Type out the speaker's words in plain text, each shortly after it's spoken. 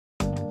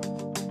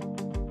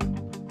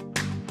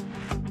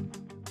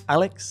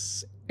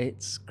Alex,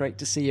 it's great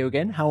to see you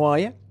again. How are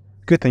you?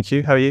 Good, thank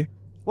you. How are you?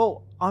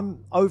 Well,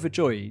 I'm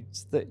overjoyed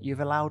that you've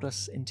allowed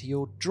us into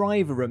your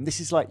driver room. This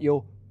is like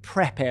your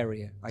prep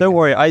area. Don't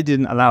worry, I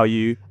didn't allow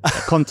you.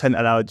 Content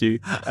allowed you.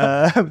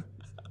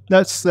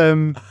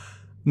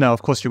 No,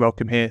 of course you're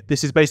welcome here.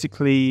 This is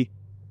basically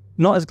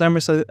not as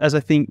glamorous as I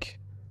think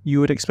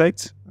you would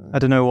expect. I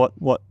don't know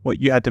what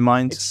you had in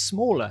mind. It's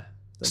smaller.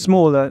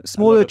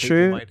 Smaller,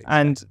 true.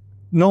 And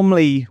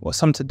normally,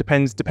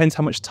 depends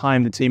how much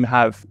time the team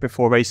have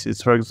before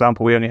races. For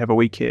example, we only have a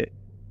week here,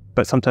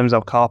 but sometimes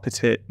I'll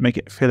carpet it, make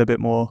it feel a bit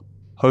more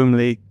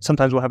homely.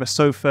 Sometimes we'll have a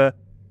sofa,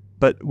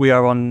 but we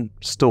are on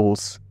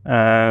stools.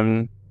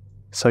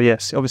 So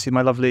yes, obviously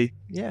my lovely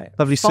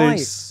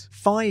suits.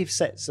 5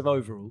 sets of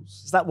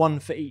overalls. Is that one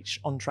for each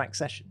on-track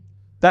session?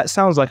 That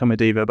sounds like I'm a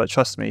diva, but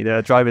trust me, there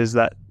are drivers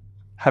that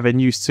have a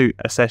new suit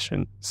a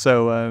session.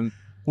 So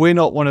we're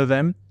not one of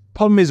them.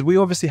 Problem is, we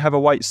obviously have a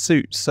white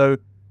suit, so,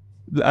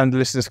 and the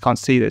listeners can't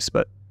see this,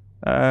 but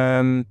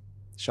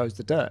shows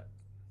the dirt.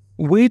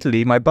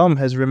 Weirdly, my bum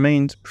has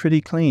remained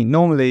pretty clean.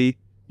 Normally,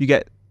 you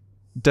get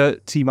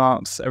dirty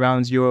marks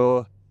around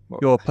your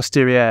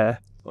posterior.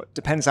 Well, it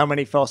depends how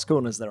many fast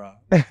corners there are.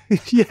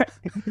 Yeah.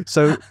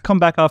 So come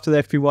back after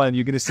the FP1 and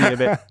you're going to see a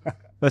bit.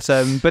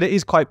 But it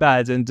is quite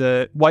bad, and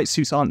white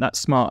suits aren't that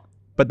smart,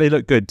 but they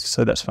look good,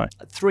 so that's fine.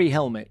 3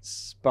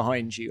 helmets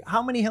behind you.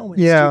 How many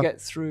helmets do you get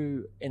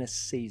through in a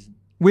season?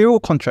 We're all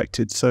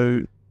contracted,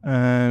 so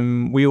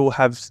we all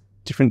have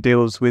different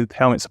deals with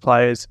helmet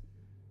suppliers.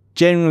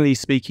 Generally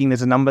speaking,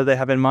 there's a number they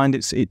have in mind.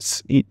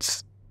 It's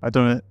I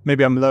don't know,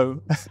 maybe I'm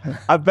low.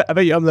 I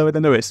bet you I'm lower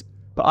than Lewis,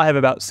 but I have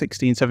about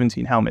 16,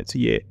 17 helmets a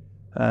year.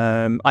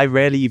 I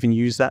rarely even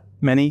use that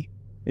many.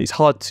 It's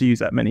hard to use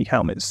that many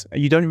helmets.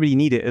 You don't really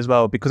need it as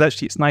well, because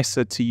actually it's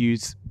nicer to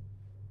use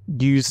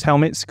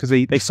helmets because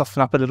they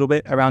soften up a little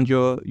bit around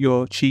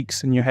your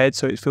cheeks and your head,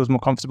 so it feels more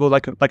comfortable,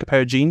 like a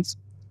pair of jeans.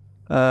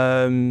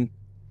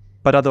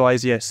 But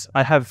otherwise, yes,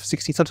 I have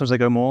 16. Sometimes I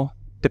go more.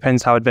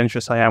 Depends how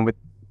adventurous I am with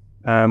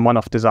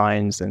one-off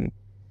designs and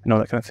all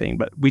that kind of thing.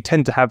 But we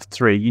tend to have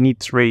 3. You need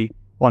 3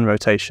 on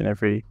rotation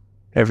every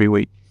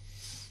week.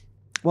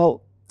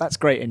 Well, that's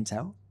great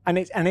intel, and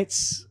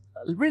it's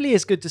really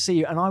is good to see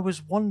you. And I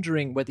was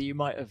wondering whether you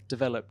might have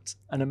developed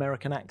an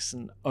American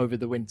accent over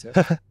the winter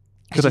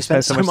because I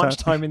spent so much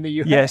time in the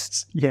US.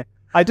 Yes, yeah,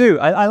 I do.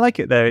 I like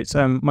it there. It's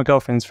my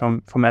girlfriend's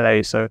from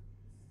LA, so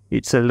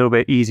it's a little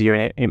bit easier,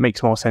 and it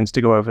makes more sense to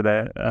go over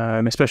there,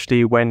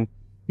 especially when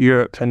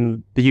Europe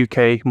and the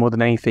UK more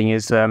than anything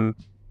is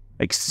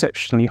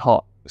exceptionally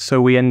hot.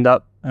 So we end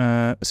up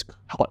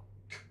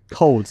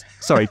cold.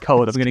 Sorry,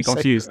 cold. I'm getting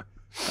confused.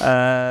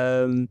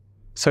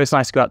 So it's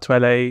nice to go out to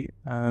LA.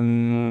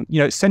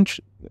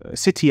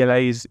 City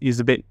LA is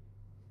a bit.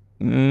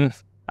 I'm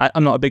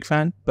not a big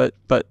fan, but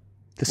the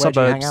Where suburbs.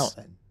 Do you hang out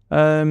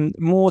then?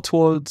 More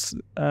towards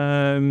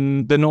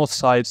the north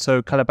side,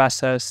 so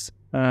Calabasas.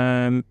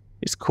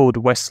 It's called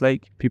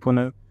Westlake. People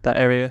know that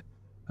area,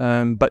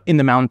 but in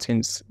the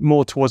mountains,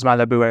 more towards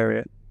Malibu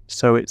area.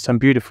 So it's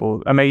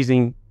beautiful,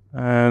 amazing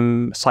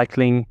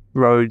cycling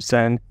roads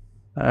and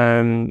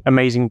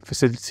amazing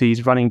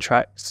facilities, running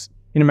tracks.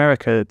 In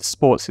America, the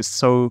sports is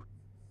so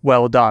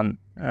well done.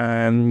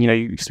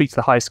 You speak to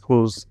the high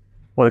schools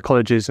or the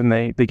colleges, and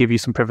they give you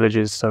some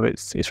privileges. So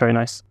it's very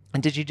nice.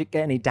 And did you get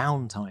any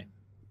downtime?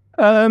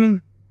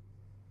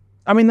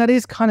 That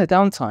is kind of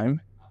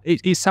downtime.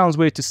 It sounds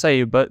weird to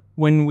say, but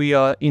when we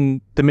are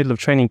in the middle of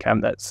training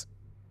camp, that's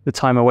the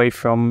time away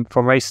from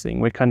racing.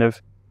 We're kind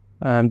of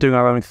doing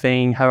our own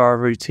thing, have our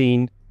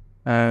routine.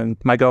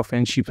 My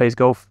girlfriend, she plays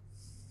golf.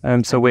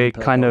 So we're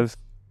kind of...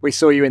 We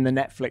saw you in the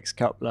Netflix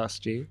Cup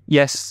last year.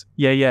 Yes.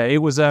 Yeah. It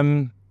was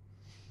the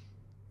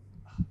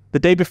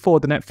day before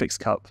the Netflix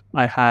Cup.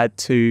 I had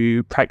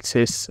to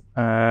practice,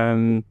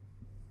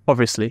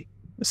 obviously.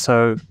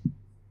 So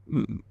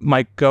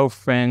my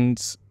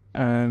girlfriend's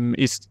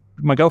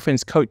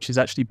coach is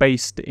actually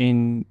based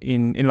in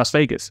Las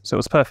Vegas. So it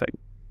was perfect.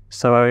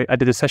 So I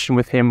did a session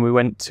with him. We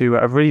went to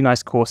a really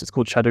nice course. It's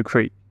called Shadow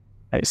Creek.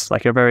 It's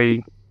like a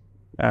very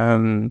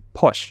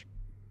posh,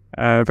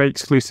 very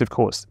exclusive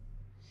course.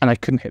 And I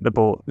couldn't hit the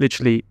ball.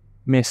 Literally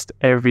missed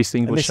every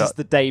single shot. This is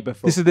the day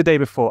before. This is the day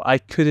before. I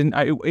couldn't.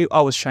 I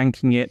was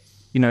shanking it.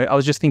 I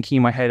was just thinking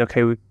in my head,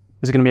 okay,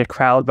 there's going to be a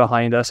crowd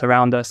behind us,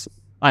 around us.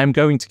 I am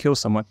going to kill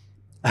someone.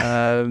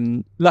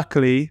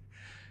 Luckily,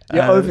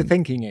 you're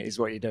overthinking it, is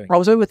what you're doing. I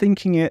was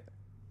overthinking it,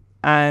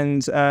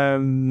 and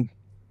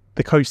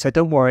the coach said,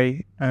 "Don't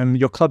worry.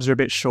 Your clubs are a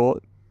bit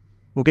short.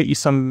 We'll get you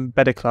some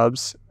better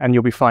clubs, and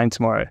you'll be fine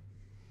tomorrow."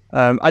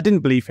 I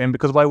didn't believe him,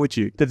 because why would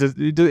you?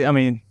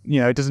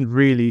 It doesn't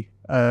really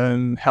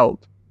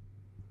help.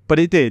 But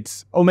it did.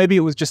 Or maybe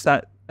it was just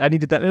that I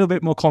needed that little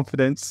bit more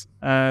confidence.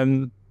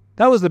 That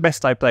was the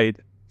best I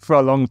played for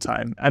a long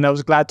time. And I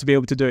was glad to be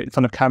able to do it in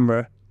front of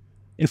camera,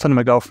 in front of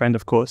my girlfriend,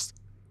 of course,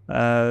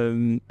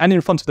 and in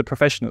front of the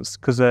professionals.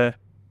 Because, the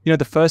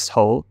first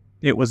hole,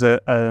 it was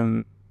a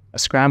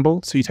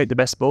scramble. So you take the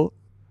best ball.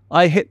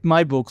 I hit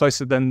my ball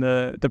closer than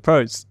the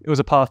pros. It was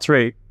a par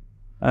 3.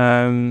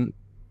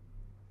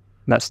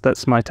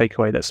 That's my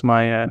takeaway. That's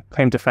my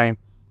claim to fame.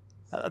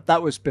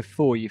 That was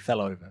before you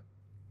fell over.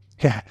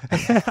 Yeah.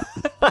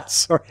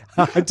 Sorry,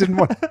 I didn't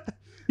want.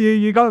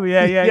 You got me.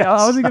 Yeah. Yes.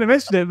 I wasn't going to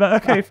mention it,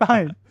 but okay,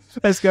 fine.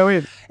 Let's go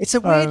in. It's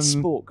a weird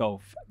sport,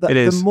 golf. It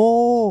is. The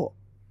more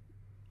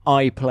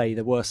I play,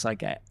 the worse I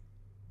get.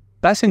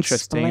 That's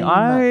interesting.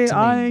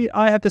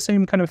 I have the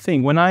same kind of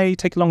thing. When I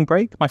take a long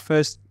break, my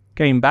first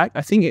game back,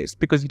 I think it's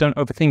because you don't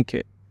overthink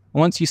it.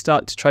 Once you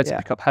start to try to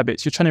pick up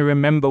habits, you're trying to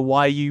remember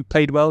why you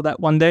played well that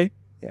one day.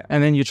 Yeah.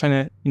 And then you're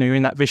trying to, you're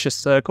in that vicious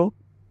circle.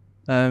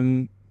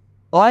 I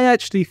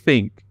actually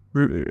think,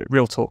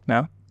 real talk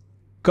now,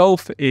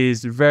 golf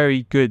is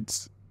very good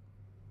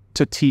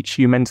to teach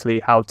you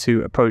mentally how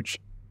to approach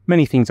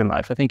many things in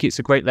life. I think it's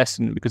a great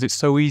lesson because it's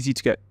so easy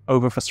to get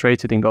over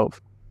frustrated in golf.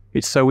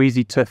 It's so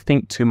easy to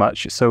think too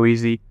much. It's so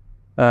easy.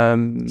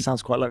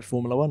 Sounds quite like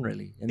Formula One,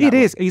 really. It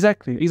is,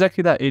 exactly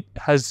that. It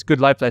has good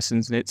life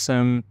lessons, and it's,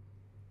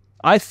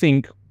 I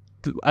think,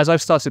 as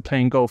I've started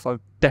playing golf, I've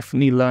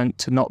definitely learned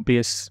to not be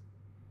as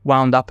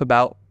wound up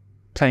about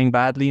playing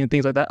badly and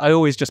things like that. I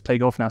always just play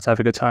golf now to have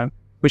a good time,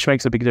 which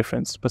makes a big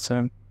difference. But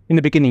in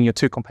the beginning, you're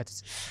too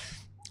competitive.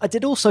 I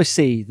did also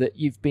see that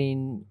you've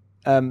been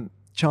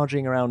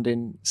charging around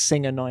in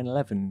Singer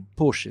 911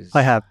 Porsches.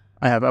 I have.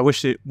 I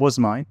wish it was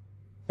mine.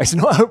 It's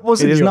not. It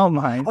wasn't. It is not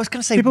mine. I was going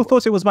to say people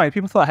thought it was mine.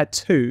 People thought I had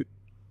two.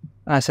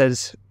 I said,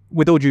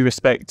 with all due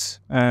respect,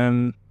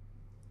 I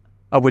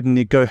would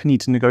need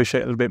to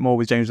negotiate a little bit more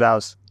with James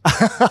Vowles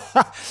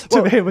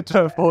to be able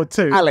to afford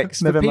two. Alex,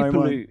 for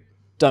people who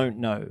don't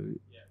know,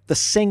 the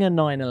Singer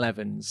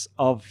 911s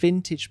are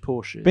vintage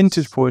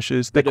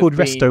Porsches. They're called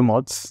resto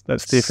mods.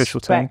 That's the official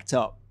term. Specced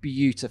up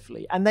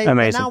beautifully, and they're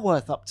now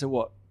worth up to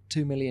what,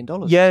 $2 million?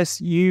 Yes,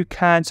 you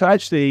can. So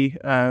actually,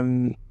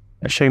 a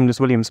shameless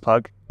Williams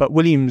plug, but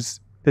Williams,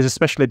 there's a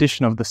special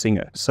edition of the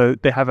Singer. So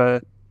they have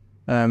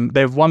they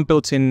have one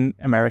built in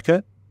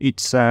America. It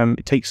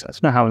takes, I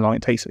don't know how long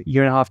it takes, a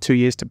year and a half, 2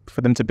 years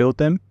for them to build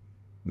them.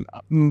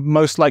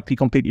 Most likely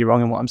completely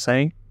wrong in what I'm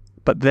saying,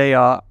 but they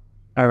are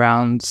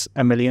around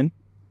 $1 million.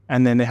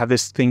 And then they have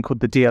this thing called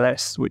the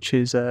DLS, which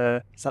is is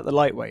that the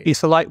lightweight?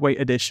 It's a lightweight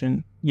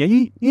edition. Yeah,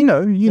 you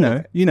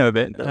know a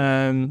bit.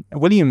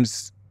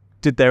 Williams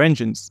did their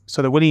engines,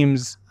 so the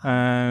Williams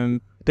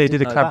they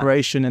did a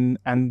collaboration,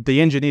 and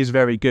the engine is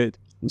very good.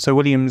 So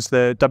Williams,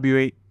 the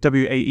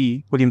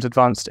WAE, Williams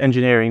Advanced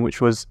Engineering, which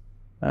was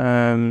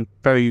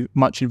very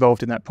much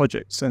involved in that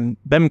project, and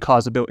them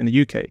cars are built in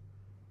the UK,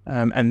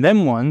 and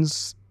them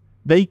ones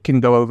they can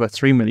go over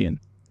 3 million.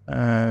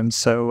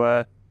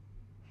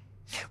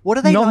 What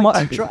do they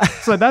like to drive?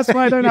 So that's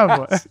why I don't have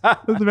one.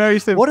 That's very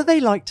simple. What do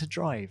they like to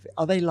drive?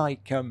 Are they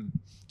like? Do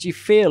you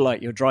feel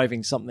like you're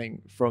driving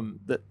something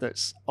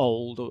that's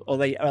old, or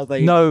are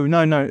they? No.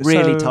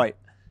 Really tight.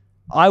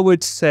 I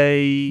would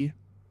say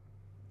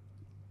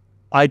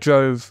I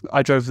drove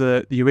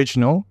the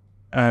original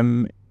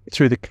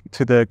through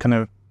the kind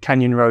of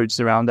canyon roads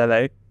around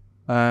LA.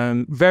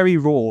 Very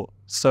raw,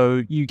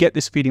 so you get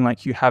this feeling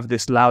like you have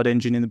this loud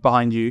engine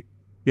behind you.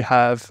 You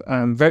have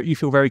you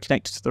feel very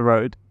connected to the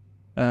road.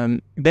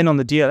 Then on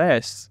the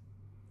DLS,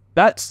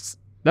 that's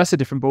a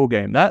different ball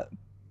game. That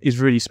is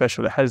really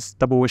special. It has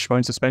double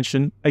wishbone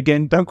suspension.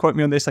 Again, don't quote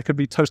me on this. I could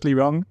be totally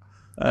wrong.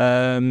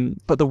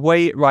 But the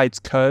way it rides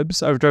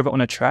curbs, I drove it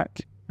on a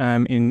track.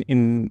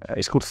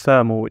 It's called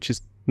Thermal, which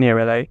is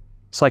near LA.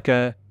 It's like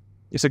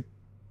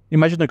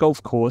imagine a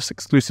golf course,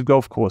 exclusive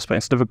golf course, but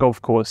instead of a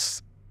golf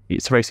course,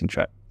 it's a racing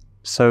track.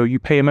 So you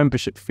pay a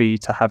membership fee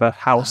to have a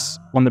house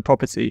on the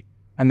property,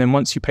 and then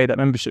once you pay that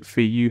membership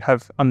fee, you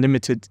have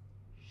unlimited.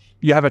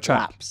 You have a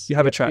track. Laps. You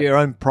have a track. Your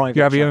own private.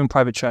 You have your own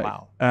private track.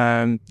 Wow.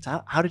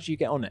 So how did you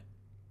get on it?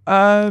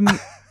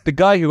 The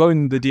guy who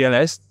owned the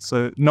DLS,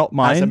 so not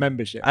mine, has a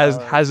membership.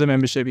 Has a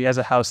membership. He has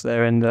a house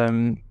there,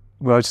 and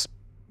we were just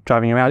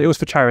driving around. It was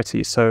for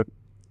charity, so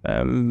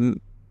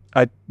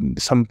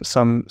some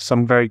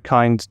very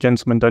kind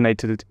gentleman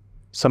donated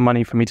some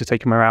money for me to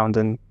take him around,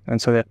 and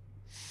so yeah.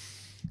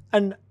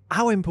 And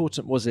how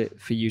important was it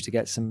for you to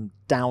get some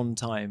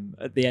downtime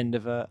at the end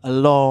of a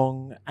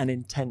long and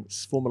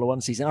intense Formula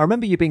One season? I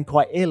remember you being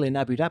quite ill in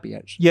Abu Dhabi,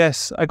 actually.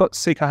 Yes, I got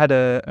sick. I had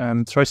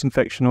a throat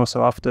infection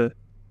also after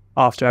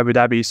Abu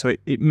Dhabi, so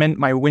it meant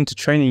my winter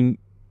training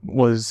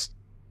was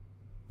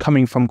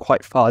coming from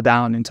quite far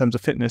down in terms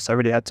of fitness. I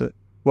really had to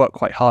work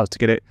quite hard to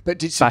get it. But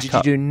did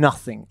you do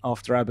nothing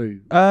after Abu?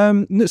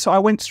 No, so I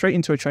went straight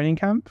into a training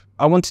camp.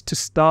 I wanted to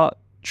start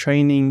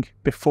training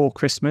before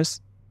Christmas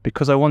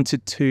because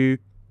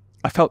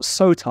I felt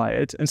so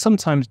tired, and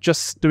sometimes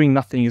just doing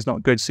nothing is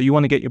not good. So you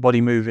want to get your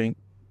body moving.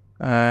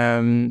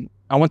 I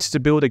wanted to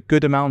build a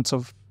good amount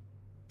of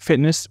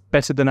fitness,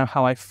 better than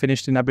how I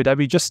finished in Abu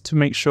Dhabi, just to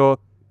make sure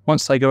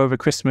once I go over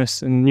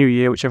Christmas and New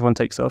Year, which everyone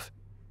takes off,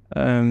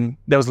 there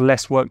was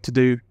less work to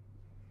do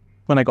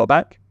when I got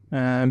back.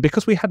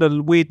 Because we had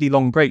a weirdly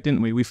long break,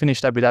 didn't we? We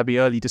finished Abu Dhabi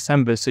early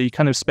December, so you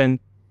kind of spend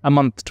a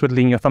month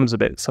twiddling your thumbs a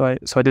bit. So I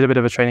did a bit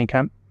of a training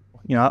camp.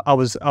 I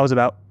was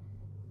about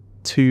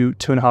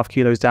 2.5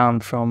 kilos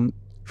down from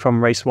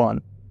race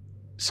one,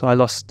 so I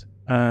lost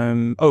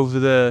over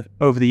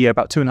the year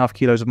about 2.5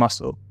 kilos of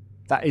muscle.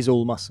 That is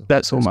all muscle.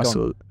 That's all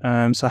muscle.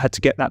 So I had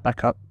to get that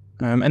back up.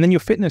 And then your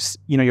fitness,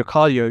 your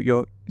cardio,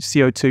 your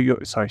CO2, your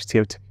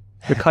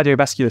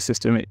cardiovascular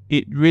system,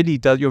 it really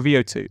does, your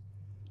VO2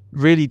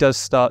 really does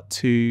start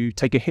to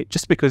take a hit,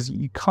 just because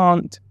you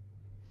can't.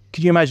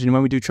 Could you imagine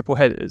when we do triple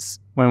headers,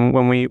 when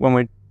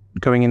we're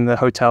going in the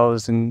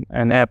hotels and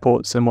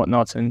airports and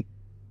whatnot, and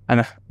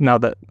now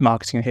that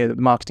marketing are here, the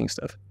marketing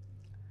stuff,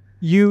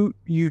 you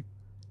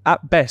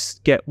at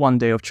best get 1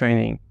 day of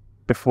training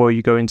before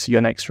you go into your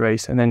next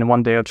race, and then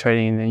 1 day of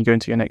training, and then you go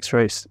into your next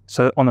race.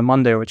 So on a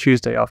Monday or a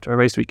Tuesday after a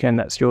race weekend,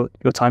 that's your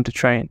time to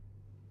train.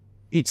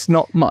 It's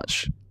not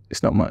much.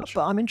 It's not much.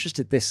 But I'm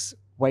interested, this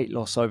weight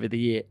loss over the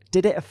year,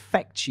 did it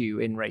affect you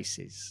in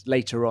races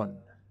later on?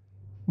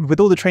 With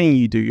all the training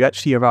you do, you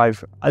actually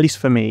arrive, at least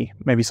for me,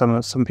 maybe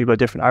some people are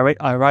different.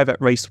 I arrive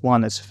at race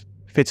one as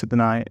fitter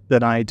than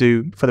I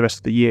do for the rest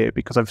of the year,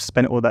 because I've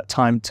spent all that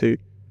time to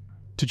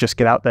just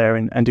get out there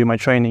and do my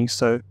training.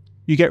 So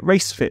you get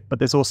race fit, but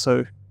there's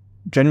also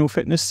general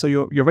fitness. So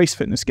your race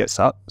fitness gets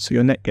up, so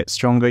your neck gets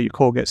stronger, your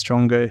core gets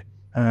stronger.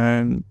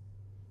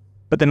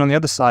 But then on the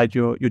other side,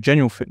 your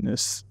general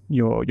fitness,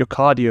 your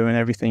cardio and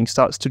everything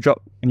starts to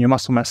drop, and your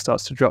muscle mass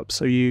starts to drop.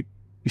 So you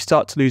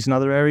start to lose in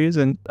other areas.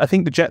 And I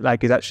think the jet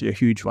lag is actually a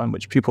huge one,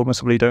 which people most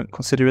probably don't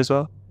consider as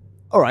well.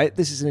 All right,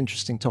 this is an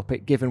interesting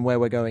topic, given where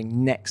we're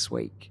going next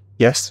week.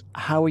 Yes.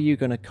 How are you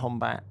going to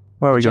combat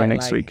Where are we going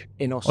next week?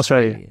 In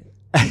Australia.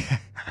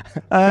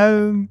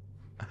 I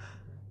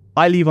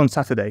leave on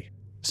Saturday.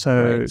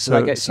 So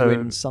that gets you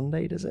in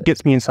Sunday, does it?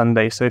 Gets me in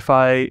Sunday. So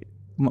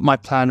my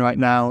plan right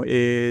now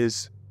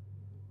is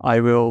I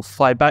will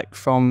fly back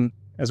from,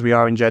 as we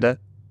are in Jeddah,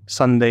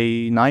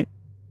 Sunday night.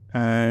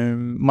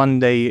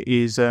 Monday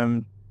is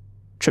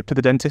trip to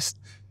the dentist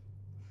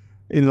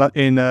in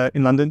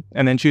London,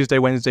 and then Tuesday,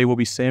 Wednesday will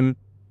be sim.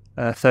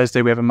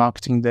 Thursday we have a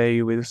marketing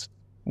day with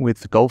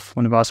golf,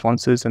 one of our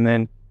sponsors, and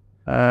then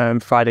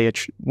Friday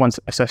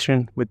a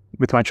session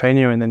with my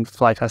trainer, and then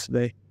fly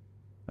Saturday.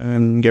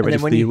 Get ready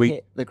for the week. When you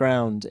hit the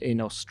ground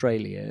in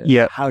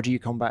Australia, how do you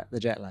combat the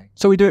jet lag?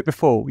 So we do it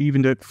before. We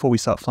even do it before we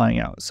start flying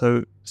out.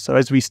 So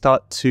as we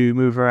start to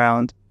move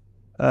around,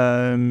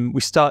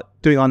 we start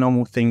doing our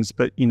normal things,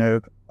 but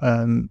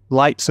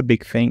light's a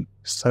big thing.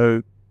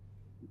 So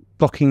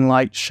blocking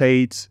light,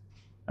 shades.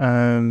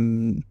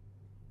 I'm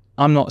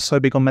not so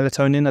big on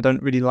melatonin. I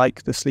don't really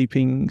like the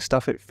sleeping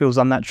stuff. It feels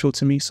unnatural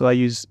to me. So I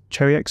use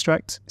cherry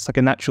extract. It's like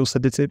a natural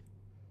sedative.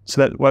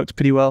 So that works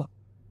pretty well.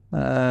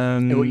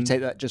 You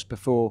take that just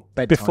before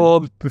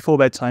bedtime? Before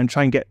bedtime,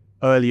 try and get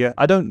earlier.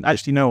 I don't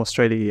actually know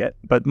Australia yet,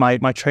 but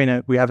my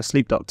trainer, we have a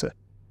sleep doctor,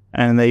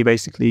 and they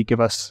basically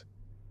tell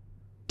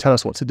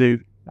us what to do.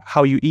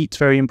 How you eat,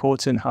 very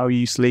important, how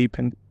you sleep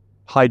and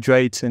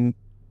hydrate, and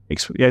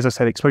as I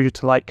said, exposure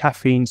to light,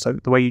 caffeine, so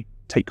the way you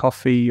take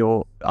coffee,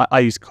 or I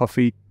use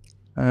coffee,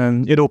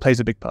 it all plays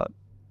a big part.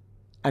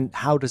 And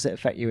how does it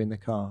affect you in the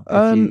car?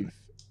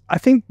 I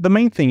think the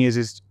main thing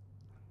is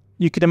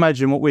you could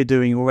imagine what we're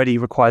doing already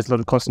requires a lot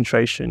of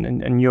concentration,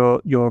 and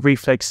your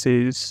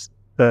reflexes,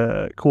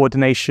 the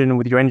coordination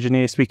with your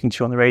engineer speaking to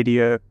you on the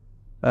radio,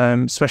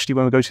 especially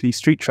when we go to these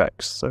street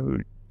tracks. So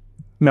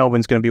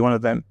Melbourne's going to be one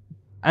of them.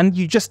 And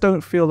you just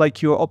don't feel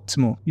like you're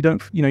optimal. You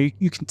don't,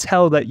 you can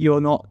tell that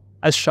you're not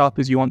as sharp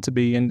as you want to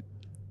be, and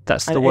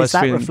that's the worst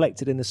feeling. Is that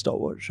reflected in the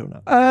stopwatch or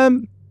not?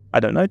 I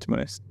don't know, to be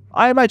honest.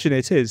 I imagine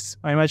it is.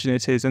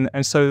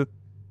 And so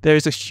there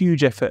is a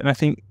huge effort. And I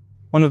think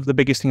one of the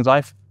biggest things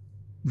I've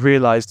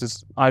realized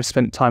as I've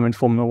spent time in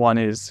Formula One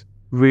is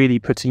really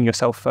putting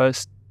yourself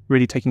first,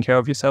 really taking care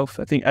of yourself.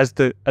 I think as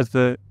the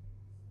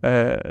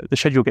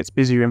schedule gets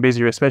busier and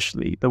busier,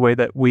 especially the way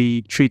that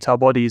we treat our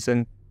bodies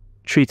and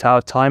treat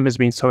our time has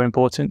been so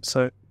important.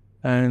 So,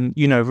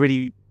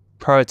 really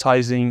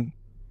prioritizing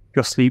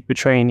your sleep, your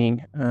training,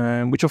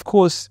 which of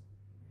course,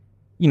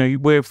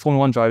 we're Formula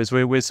One drivers.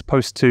 We're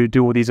supposed to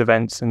do all these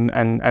events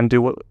and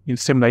do what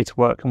simulator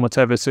work and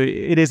whatever. So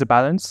it is a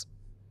balance.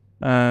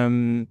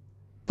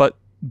 But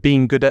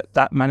being good at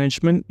that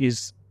management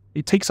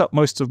it takes up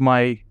most of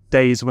my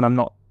days when I'm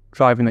not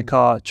driving the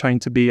car, trying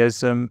to be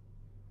as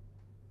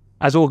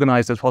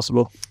organized as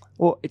possible.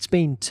 Well, it's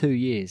been 2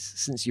 years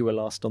since you were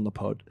last on the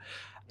pod,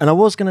 and I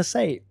was going to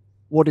say,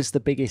 what is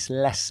the biggest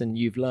lesson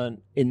you've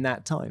learned in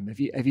that time? Have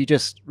you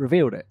just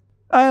revealed it?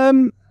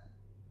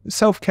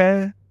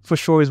 Self-care for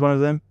sure is one of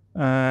them,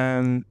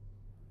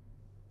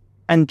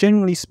 and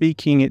generally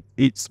speaking,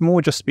 it's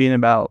more just being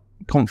about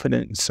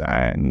confidence,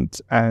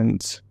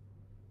 and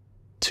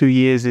 2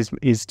 years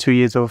is 2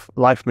 years of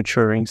life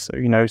maturing.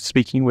 So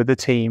speaking with the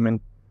team and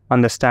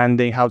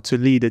understanding how to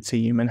lead a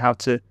team and how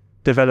to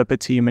develop a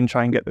team and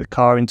try and get the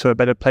car into a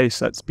better place.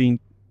 That's been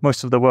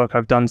most of the work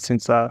I've done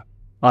since our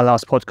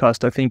last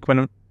podcast. I think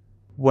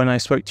when I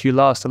spoke to you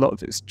last, a lot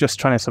of it's just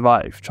trying to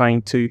survive,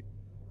 trying to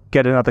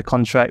get another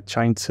contract,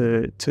 trying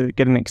to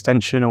get an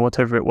extension or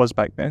whatever it was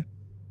back then.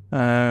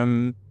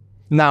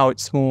 Now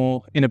it's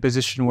more in a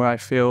position where I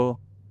feel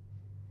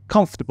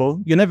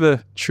comfortable. You're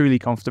never truly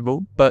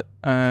comfortable, but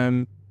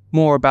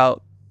more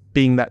about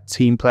being that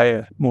team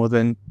player more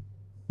than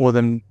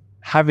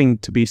having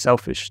to be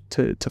selfish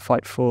to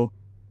fight for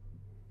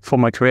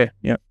my career.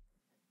 Yeah.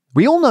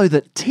 We all know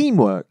that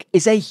teamwork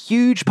is a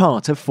huge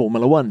part of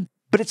Formula One,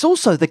 but it's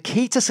also the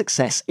key to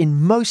success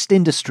in most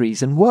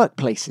industries and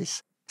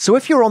workplaces. So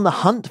if you're on the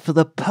hunt for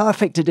the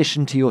perfect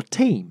addition to your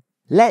team,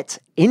 let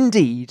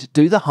Indeed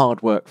do the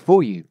hard work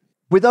for you.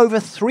 With over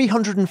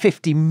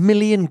 350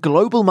 million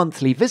global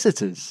monthly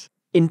visitors,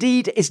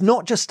 Indeed is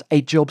not just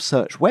a job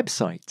search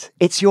website,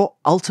 it's your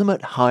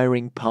ultimate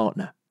hiring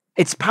partner.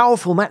 Its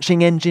powerful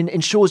matching engine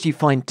ensures you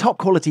find top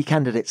quality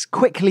candidates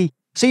quickly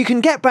so you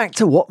can get back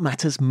to what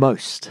matters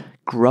most,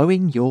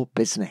 growing your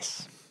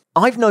business.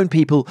 I've known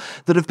people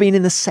that have been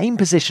in the same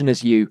position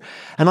as you,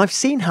 and I've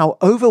seen how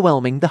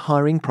overwhelming the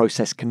hiring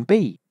process can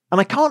be. And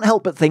I can't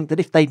help but think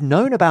that if they'd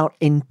known about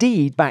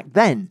Indeed back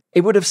then,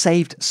 it would have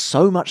saved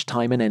so much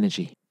time and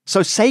energy.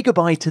 So say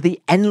goodbye to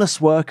the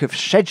endless work of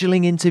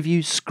scheduling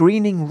interviews,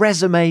 screening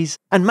resumes,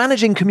 and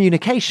managing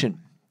communication.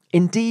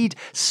 Indeed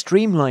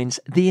streamlines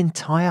the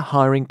entire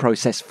hiring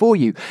process for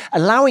you,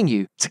 allowing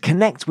you to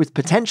connect with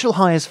potential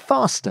hires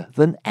faster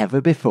than ever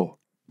before.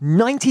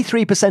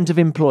 93% of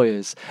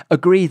employers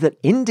agree that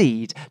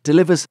Indeed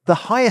delivers the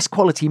highest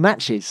quality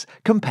matches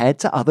compared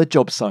to other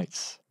job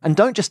sites. And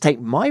don't just take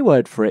my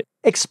word for it,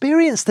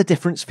 experience the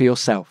difference for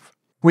yourself.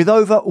 With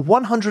over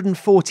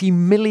 140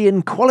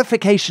 million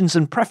qualifications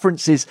and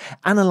preferences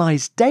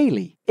analysed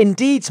daily,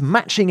 Indeed's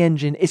matching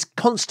engine is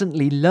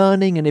constantly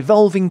learning and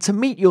evolving to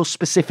meet your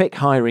specific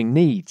hiring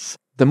needs.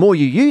 The more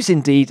you use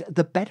Indeed,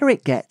 the better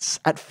it gets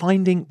at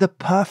finding the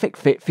perfect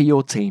fit for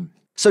your team.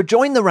 So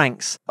join the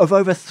ranks of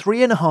over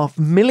 3.5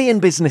 million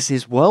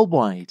businesses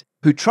worldwide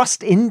who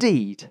trust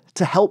Indeed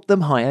to help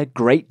them hire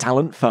great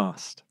talent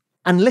fast.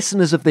 And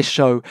listeners of this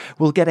show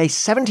will get a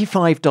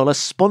 $75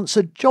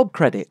 sponsored job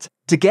credit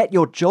to get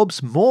your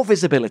jobs more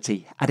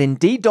visibility at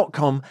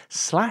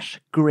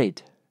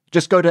Indeed.com/grid.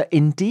 Just go to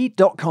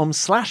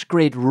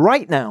Indeed.com/grid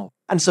right now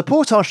and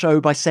support our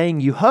show by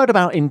saying you heard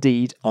about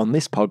Indeed on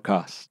this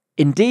podcast.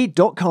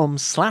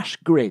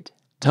 Indeed.com/grid.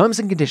 Terms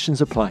and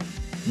conditions apply.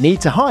 Need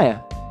to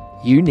hire?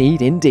 You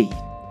need Indeed.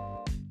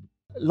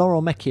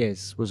 Laurent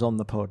Mekies was on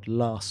the pod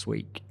last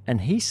week, and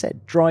he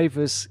said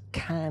drivers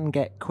can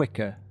get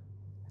quicker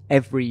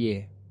every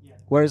year.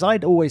 Whereas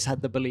I'd always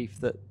had the belief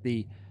that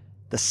the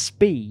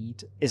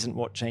speed isn't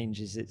what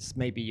changes. It's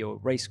maybe your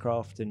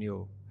racecraft and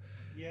your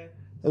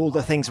all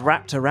the things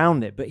wrapped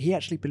around it. But he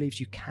actually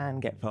believes you can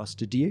get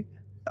faster. Do you?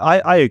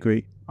 I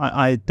agree.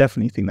 I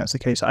definitely think that's the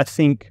case. I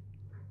think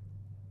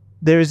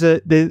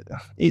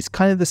it's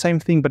kind of the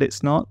same thing, but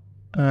it's not.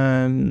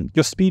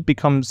 Your speed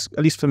becomes,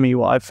 at least for me,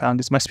 what I've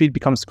found is my speed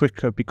becomes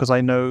quicker because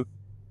I know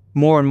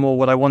more and more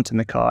what I want in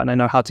the car, and I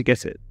know how to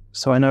get it.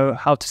 So I know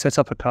how to set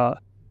up a car.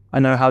 I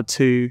know how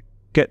to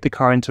get the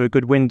car into a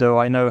good window.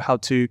 I know how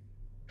to,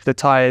 if the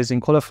tyres in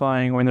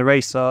qualifying or in the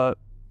race are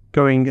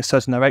going a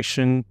certain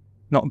direction,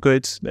 not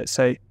good, let's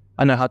say,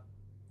 I know how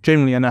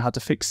to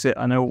fix it.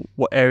 I know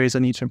what areas I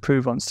need to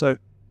improve on. So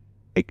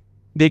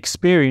the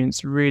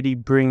experience really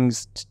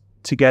brings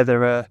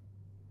together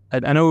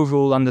an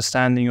overall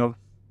understanding of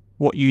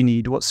what you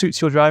need, what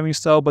suits your driving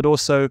style, but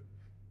also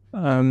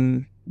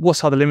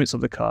what are the limits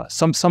of the car.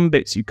 Some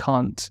bits you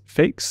can't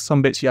fix,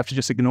 some bits you have to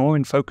just ignore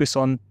and focus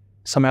on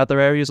some other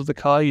areas of the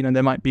car. You know,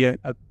 there might be a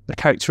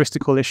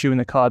characteristical issue in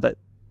the car that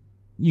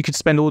you could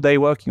spend all day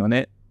working on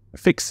it,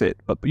 fix it,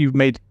 but you've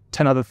made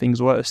 10 other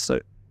things worse. So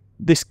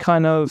this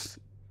kind of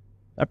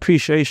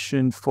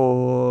appreciation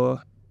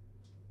for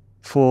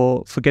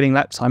getting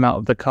lap time out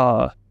of the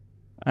car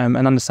and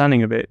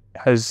understanding of it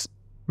has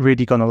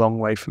really gone a long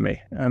way for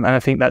me. And I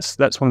think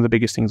that's one of the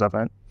biggest things I've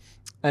learned.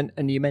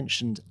 And you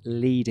mentioned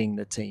leading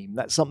the team.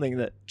 That's something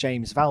that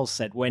James Vowles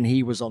said when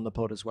he was on the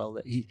pod as well,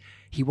 that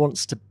he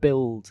wants to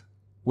build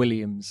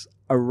Williams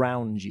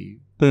around you.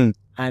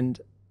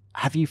 And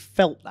have you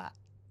felt that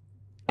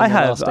in the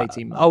last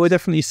 18 months? I would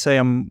definitely say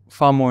I'm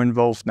far more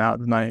involved now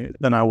than I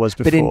was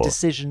before. But in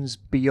decisions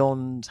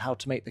beyond how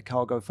to make the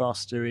car go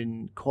faster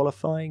in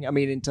qualifying? I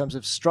mean, in terms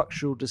of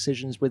structural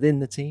decisions within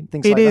the team,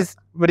 things like that?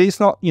 But it's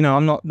not,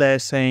 I'm not there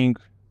saying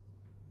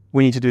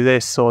we need to do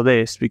this or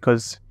this,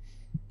 because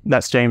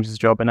that's James's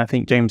job. And I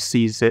think James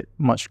sees it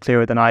much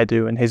clearer than I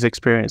do. And his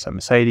experience at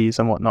Mercedes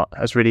and whatnot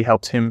has really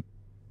helped him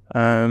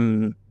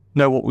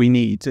know what we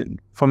need.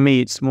 And for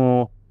me, it's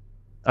more,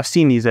 I've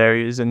seen these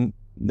areas and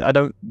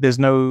there's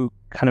no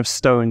kind of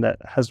stone that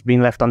has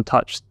been left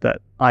untouched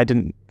that I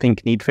didn't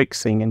think need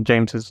fixing, and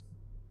James has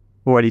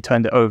already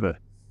turned it over.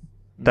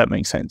 That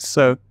makes sense.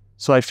 So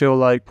I feel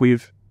like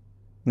we've,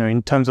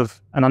 in terms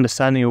of an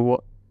understanding of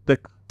what the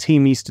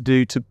team needs to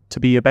do to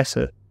be a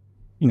better,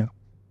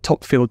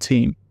 top field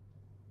team.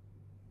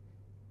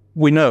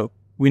 We know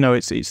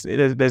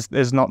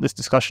there's not this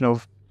discussion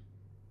of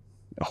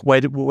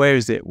where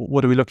is it?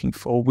 What are we looking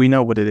for? We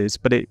know what it is,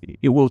 but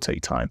it will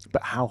take time.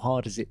 But how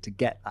hard is it to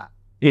get that?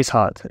 It's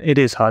hard. It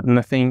is hard. And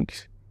I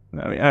think,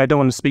 I don't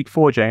want to speak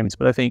for James,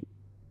 but I think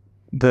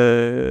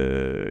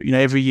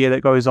every year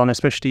that goes on,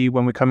 especially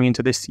when we're coming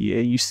into this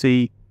year, you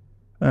see,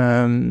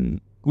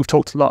 we've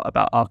talked a lot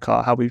about our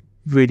car, how we've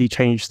really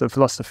changed the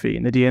philosophy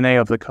and the DNA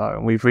of the car,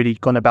 and we've really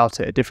gone about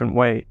it a different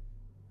way.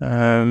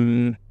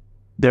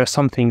 There are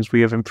some things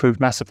we have improved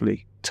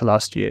massively to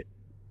last year,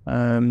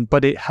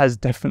 but it has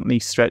definitely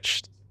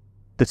stretched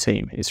the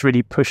team. It's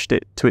really pushed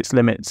it to its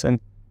limits, and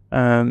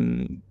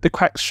the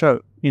cracks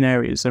show in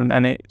areas,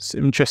 and it's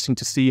interesting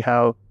to see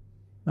how,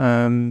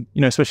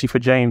 especially for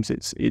James,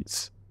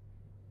 it's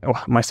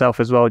myself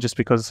as well, just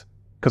because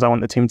I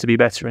want the team to be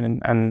better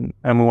and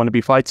we want to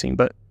be fighting.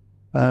 But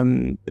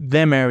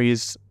them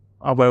areas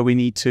are where we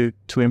need to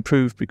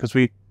improve, because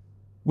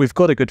we've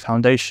got a good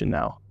foundation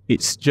now.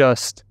 It's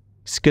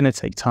going to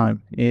take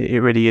time.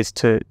 It really is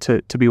to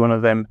be one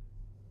of them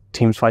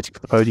teams fighting for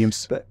the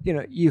podiums. But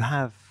you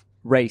have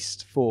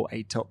raced for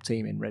a top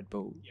team in Red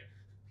Bull. Yeah.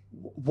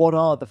 What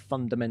are the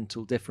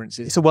fundamental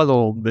differences? It's a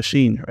well-oiled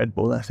machine, Red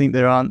Bull. I think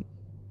there aren't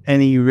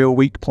any real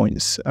weak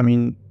points. I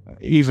mean,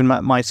 even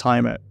my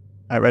time at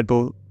Red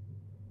Bull,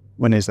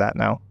 when is that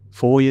now?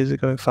 4 years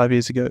ago, 5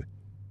 years ago?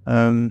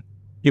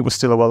 It was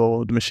still a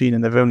well-oiled machine,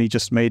 and they've only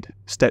just made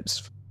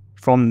steps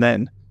from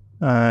then.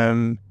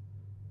 And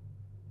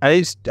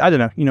it's, I don't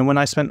know, when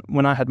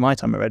I had my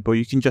time at Red Bull,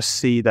 you can just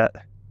see that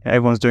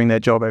everyone's doing their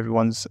job,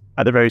 everyone's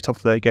at the very top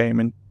of their game.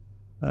 And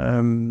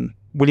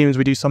Williams,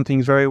 we do some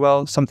things very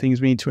well, some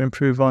things we need to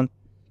improve on.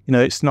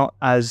 It's not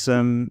as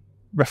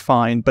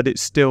refined, but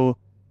it's still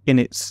in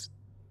its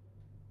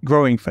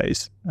growing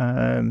phase.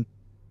 And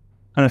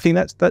I think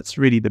that's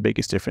really the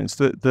biggest difference.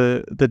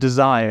 The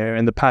desire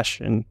and the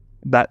passion,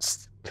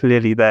 that's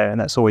clearly there,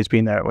 and that's always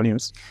been there at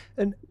Williams.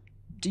 And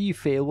do you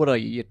feel, what are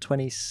you? You're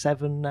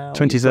 27 now?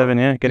 27,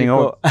 yeah, getting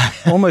old.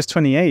 Almost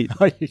 28.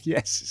 Oh,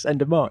 yes, it's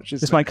end of March.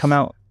 This might come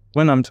out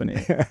when I'm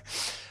 28.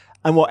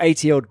 And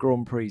 80-odd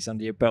Grand Prix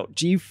under your belt.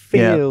 Do you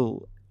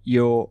feel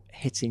you're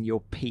hitting your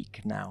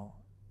peak now?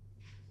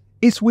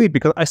 It's weird,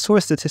 because I saw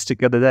a statistic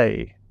the other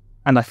day,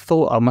 and I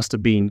thought I must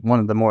have been one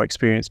of the more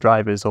experienced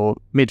drivers or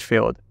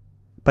midfield.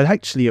 But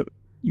actually,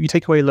 you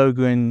take away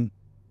Logan,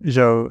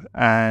 Zhou,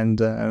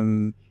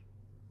 and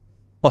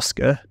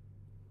Oscar,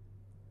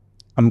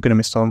 I'm going to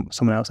miss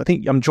someone else. I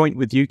think I'm joint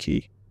with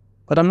Yuki,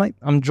 but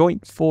I'm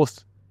joint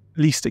fourth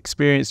least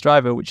experienced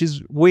driver, which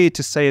is weird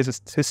to say as a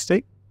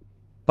statistic,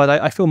 but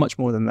I feel much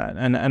more than that.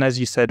 And as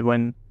you said,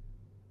 when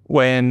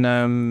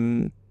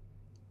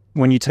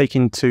you take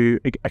into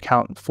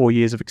account 4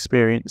 years of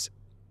experience,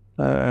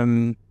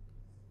 I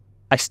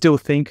still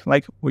think,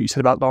 like what you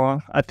said about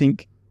Laurent, I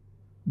think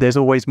there's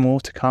always more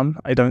to come.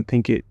 I don't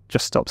think it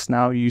just stops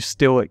now. You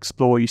still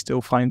explore, you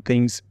still find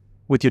things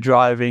with your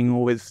driving,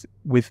 or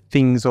with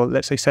things, or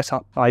let's say set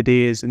up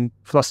ideas and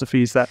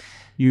philosophies that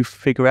you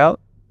figure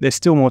out. There's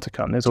still more to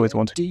come. There's always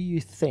more to come. Do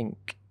you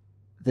think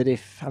that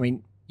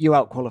you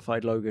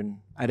out-qualified Logan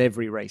at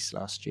every race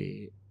last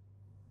year.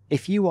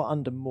 If you were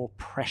under more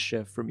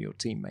pressure from your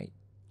teammate,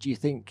 do you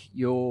think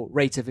your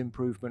rate of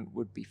improvement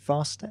would be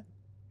faster?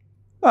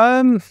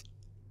 It's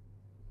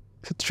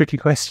a tricky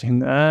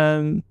question.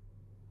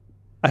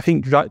 I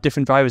think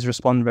different drivers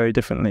respond very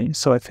differently.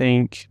 So I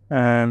think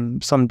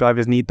some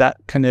drivers need that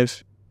kind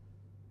of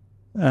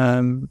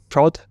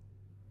prod.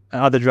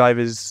 Other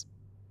drivers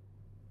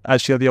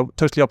actually are the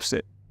totally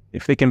opposite.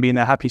 If they can be in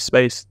a happy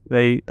space,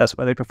 that's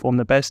where they perform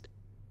the best.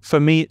 For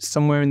me, it's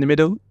somewhere in the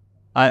middle.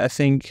 I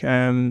think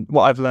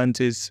what I've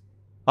learned is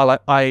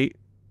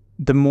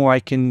the more I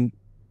can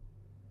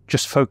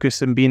just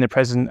focus and be in the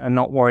present and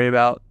not worry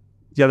about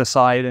the other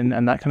side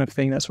and that kind of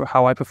thing, that's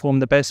how I perform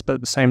the best. But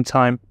at the same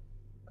time,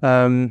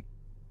 I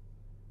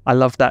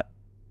love that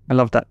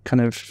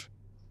kind of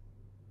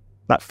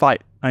that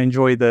fight. I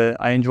enjoy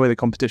the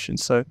competition.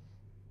 So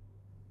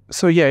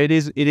yeah,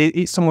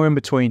 it's somewhere in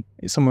between.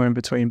 It's somewhere in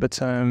between. But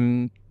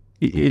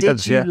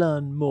did you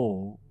learn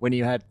more when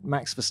you had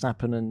Max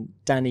Verstappen and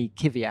Danny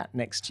Kvyat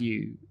next to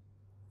you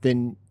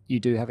than you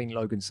do having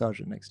Logan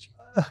Sargent next to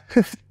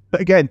you?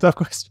 Again, tough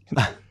question.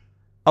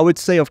 I would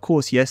say, of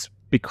course, yes,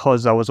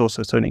 because I was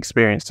also so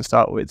inexperienced to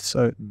start with.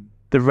 So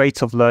the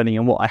rate of learning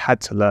and what I had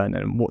to learn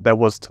and what there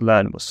was to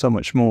learn was so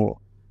much more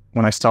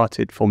when I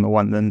started Formula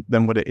One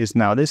than what it is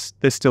now. There's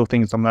still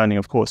things I'm learning,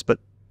 of course, but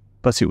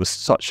it was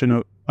such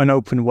an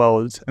open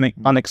world, an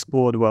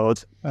unexplored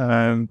world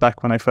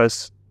back when I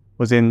first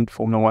was in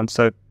Formula One.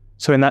 So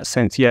in that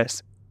sense,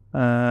 yes.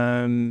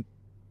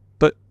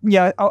 But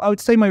yeah, I would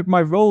say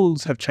my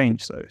roles have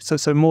changed though.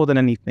 So more than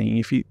anything,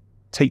 if you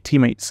take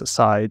teammates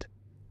aside,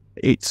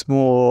 it's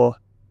more,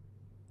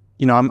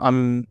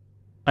 I'm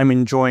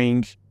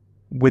enjoying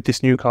with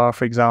this new car,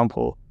 for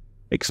example,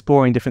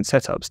 exploring different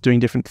setups, doing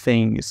different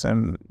things.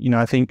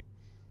 I think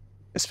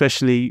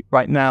especially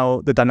right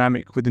now, the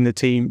dynamic within the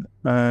team,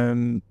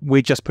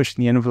 we're just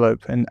pushing the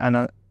envelope and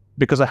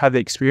because I have the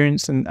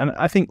experience and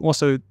I think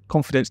also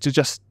confidence to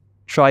just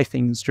try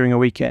things during a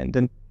weekend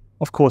and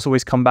of course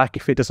always come back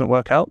if it doesn't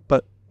work out.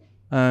 But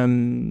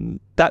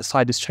that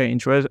side has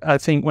changed. Whereas I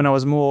think when I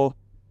was more,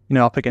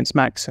 up against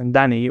Max and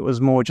Danny, it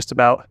was more just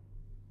about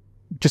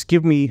just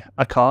give me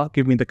the car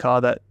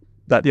that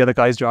the other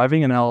guy's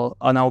driving and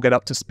I'll get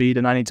up to speed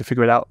and I need to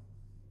figure it out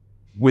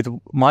with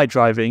my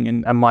driving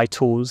and my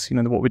tools,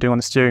 what we're doing on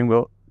the steering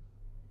wheel.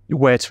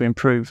 where to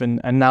improve.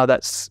 And now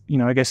that's,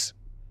 I guess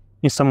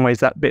in some ways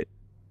that bit,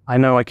 I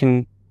know I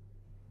can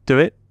do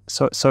it.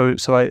 So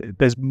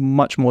there's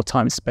much more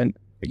time spent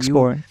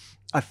exploring.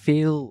 I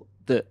feel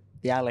that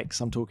the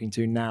Alex I'm talking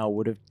to now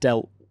would have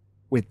dealt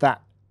with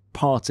that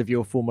part of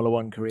your Formula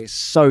One career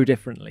so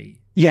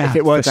differently. Yeah, if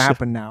it were to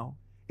happen now.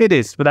 It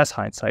is, but that's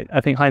hindsight.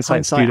 I think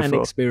hindsight's beautiful.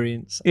 And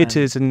experience. It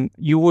is, and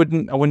I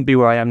wouldn't be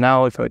where I am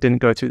now if I didn't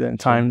go through that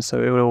time.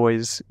 So it would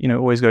always,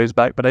 always goes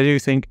back. But I do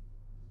think,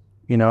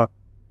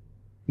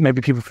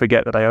 maybe people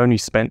forget that I only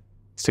spent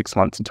 6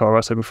 months in Toro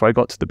Rosso before I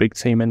got to the big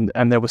team,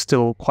 and there was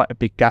still quite a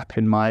big gap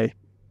in my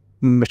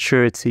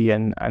maturity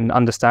and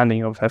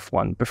understanding of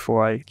F1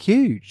 before I...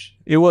 Huge.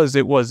 It was.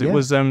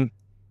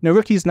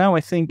 Rookies now,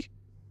 I think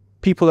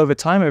people over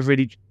time have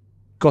really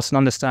got an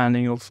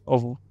understanding of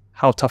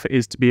how tough it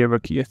is to be a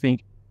rookie. I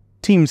think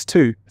teams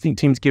too. I think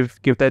teams give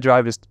their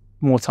drivers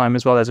more time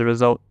as well as a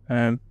result.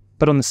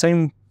 But on the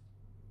same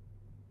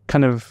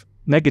kind of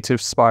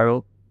negative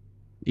spiral,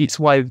 it's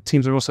why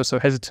teams are also so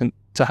hesitant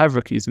to have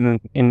rookies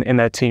in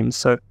their teams.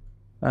 So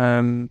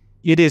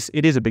it is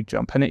a big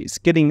jump, and it's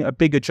getting a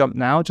bigger jump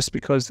now just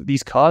because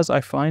these cars,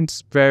 I find,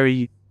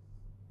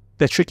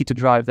 they're tricky to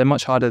drive. They're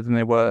much harder than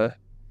they were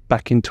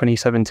back in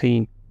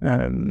 2017.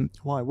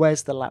 Why?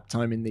 Where's the lap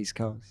time in these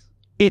cars?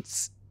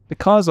 The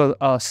cars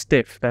are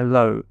stiff, they're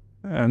low,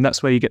 and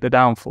that's where you get the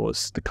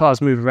downforce. The cars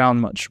move around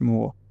much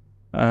more.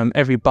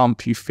 Every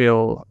bump you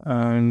feel,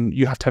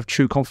 you have to have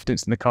true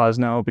confidence in the cars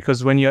now,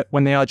 because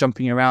when they are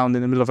jumping around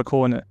in the middle of a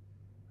corner,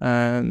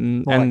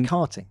 and like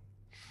karting.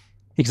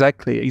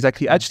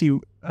 Exactly. Actually,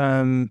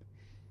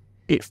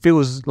 it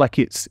feels like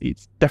it's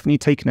definitely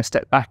taken a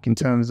step back in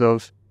terms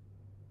of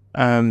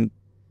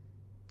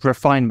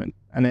refinement,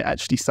 and it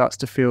actually starts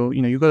to feel,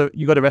 you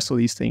got to wrestle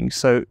these things.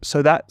 So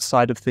that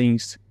side of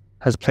things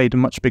has played a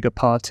much bigger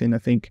part in, I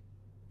think,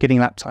 getting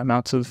lap time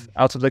out of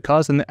the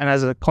cars, and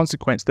as a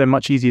consequence, they're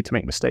much easier to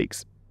make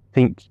mistakes. I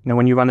think,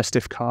 when you run a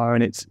stiff car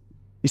and it's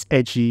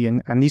edgy,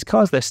 and these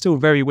cars, they're still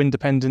very wind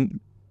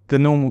dependent. The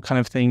normal kind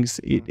of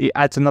things, it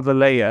adds another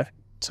layer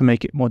to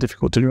make it more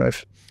difficult to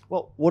drive.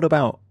 Well, what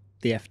about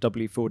the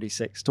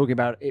FW46? Talking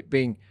about it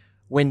being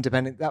wind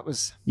dependent, that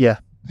was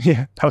that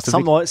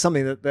was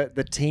something that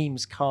the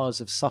team's cars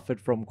have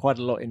suffered from quite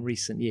a lot in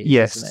recent years.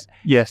 Yes, isn't it?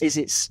 Yes. Is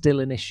it still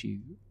an issue?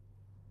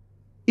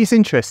 It's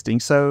interesting.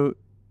 So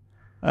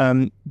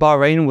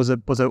Bahrain was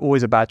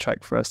always a bad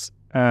track for us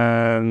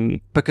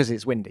because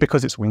it's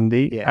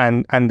windy.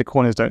 And the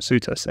corners don't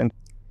suit us.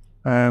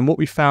 And what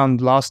we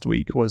found last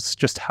week was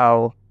just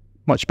how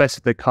much better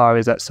the car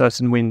is at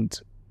certain wind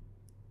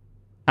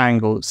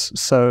angles.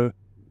 So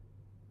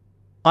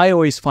I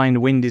always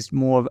find wind is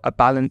more of a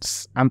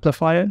balance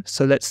amplifier.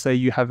 So let's say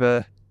you have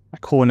a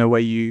corner where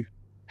you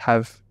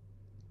have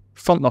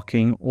front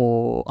locking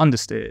or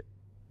understeer.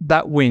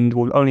 That wind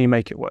will only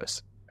make it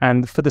worse.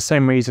 And for the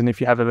same reason,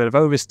 if you have a bit of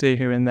oversteer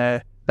here and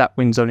there, that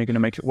wind's only going to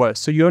make it worse.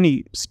 So you're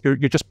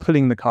just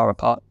pulling the car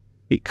apart.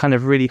 It kind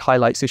of really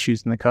highlights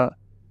issues in the car.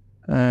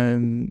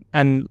 And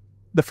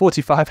the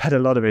 45 had a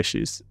lot of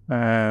issues.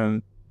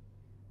 When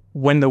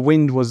the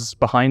wind was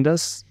behind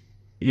us,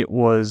 it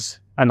was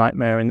a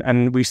nightmare.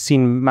 And we've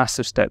seen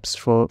massive steps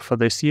for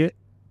this year.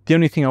 The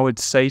only thing I would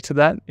say to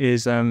that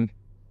is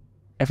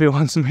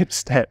everyone's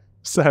mid-step.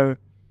 So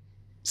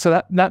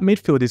that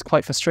midfield is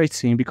quite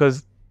frustrating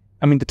because,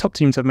 the top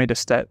teams have made a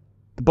step.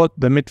 The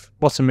bottom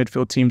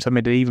midfield teams have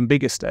made an even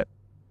bigger step,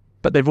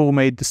 but they've all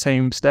made the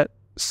same step.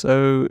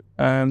 So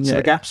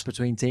the gaps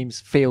between teams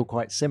feel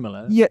quite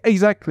similar. Yeah,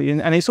 exactly,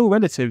 and it's all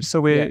relative.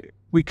 So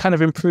we kind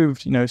of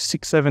improved,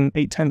 6, 7,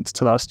 8 tenths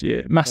to last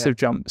year, massive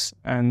jumps,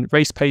 and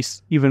race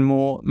pace even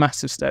more,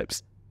 massive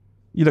steps.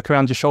 You look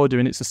around your shoulder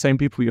and it's the same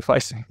people you're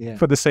fighting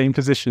for the same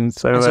positions.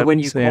 So when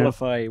you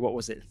qualify, what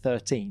was it,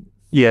 13th?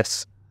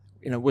 Yes.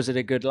 Was it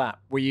a good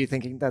lap? Were you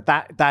thinking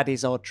that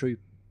is our true?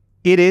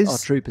 It is. Our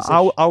true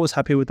position. I was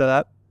happy with the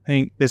lap. I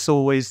think there's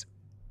always,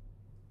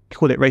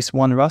 call it race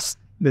one rust.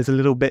 There's a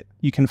little bit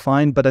you can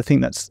find, but I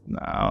think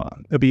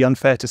it'd be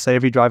unfair to say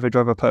every driver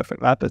drove a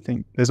perfect lap. I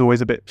think there's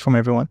always a bit from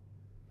everyone.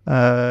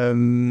 But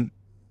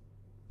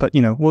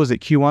what was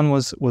it? Q1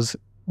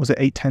 was it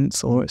 8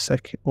 tenths or a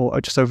second, or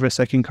just over a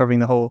second, covering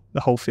the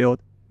whole field.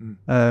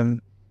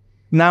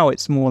 Now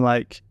it's more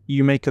like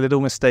you make a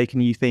little mistake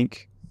and you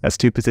think that's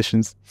 2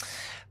 positions.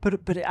 But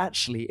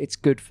it's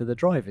good for the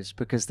drivers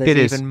because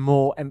there's even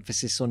more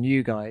emphasis on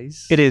you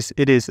guys. It is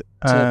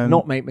to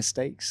not make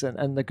mistakes,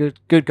 and the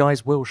good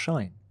guys will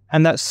shine.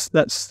 And that's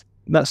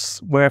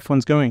where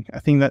everyone's going. I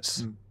think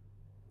that's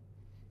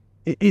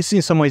it's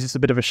in some ways it's a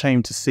bit of a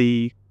shame to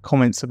see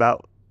comments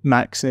about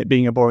Max and it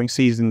being a boring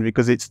season,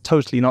 because it's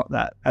totally not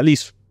that. At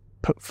least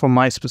from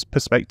my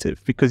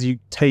perspective, because you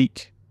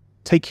take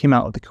him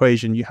out of the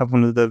equation, you have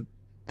one of the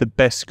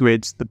best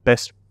grids, the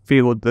best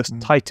field, the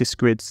tightest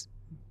grids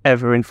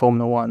ever in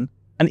Formula One.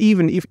 And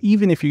even if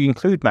you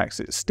include Max,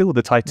 it's still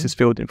the tightest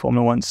field in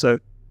Formula One. So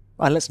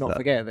let's not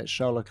forget that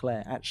Charles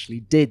Leclerc actually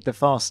did the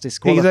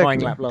fastest qualifying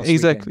lap last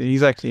weekend.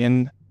 Exactly.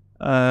 And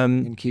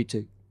in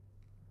Q2.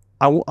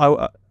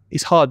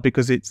 it's hard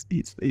because it's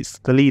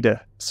the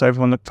leader, so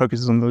everyone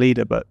focuses on the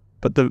leader. But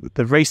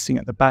the racing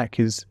at the back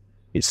is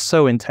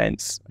so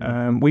intense.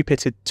 We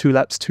pitted 2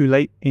 laps too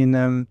late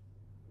in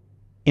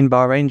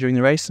Bahrain during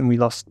the race, and we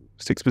lost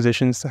 6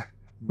 positions.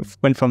 We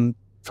went from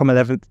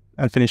 11th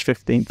and finished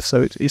 15th,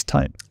 so it's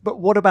tight. But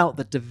what about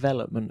the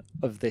development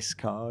of this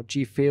car? Do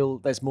you feel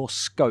there's more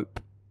scope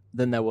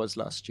than there was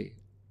last year?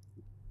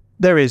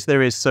 There is.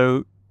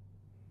 So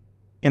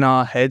in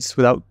our heads,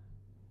 without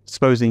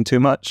exposing too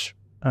much,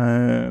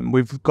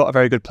 we've got a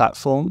very good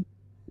platform.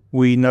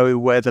 We know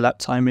where the lap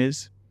time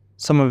is.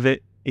 Some of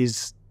it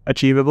is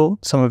achievable,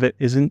 some of it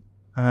isn't.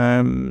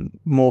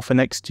 More for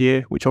next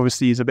year, which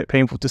obviously is a bit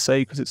painful to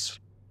say because it's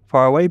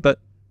far away, but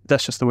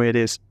that's just the way it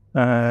is.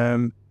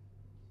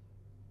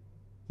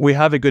 We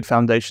have a good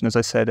foundation, as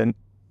I said,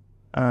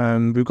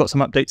 and we've got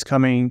some updates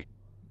coming,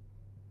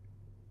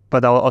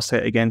 but I'll say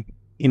it again,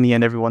 in the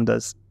end everyone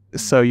does.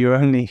 So you're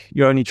only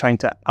trying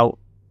to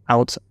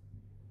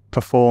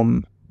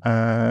outperform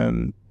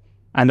and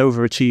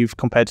overachieve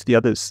compared to the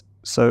others.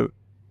 So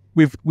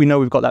we know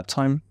we've got that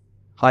time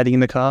hiding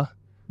in the car.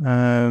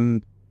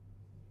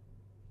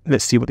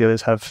 Let's see what the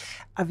others have.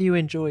 Have you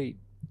enjoyed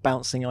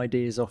bouncing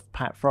ideas off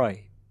Pat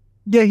Fry?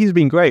 Yeah, he's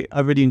been great. I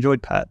really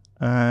enjoyed Pat.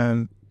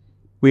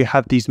 We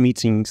have these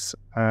meetings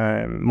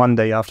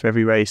Monday after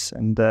every race,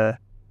 and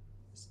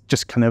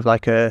just kind of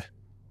like a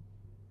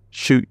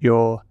shoot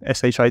your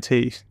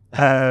SHIT.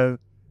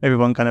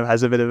 Everyone kind of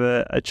has a bit of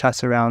a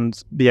chat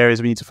around the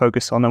areas we need to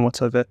focus on and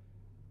whatever.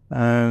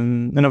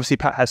 And obviously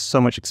Pat has so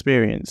much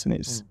experience, and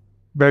it's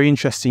very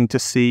interesting to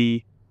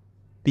see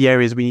the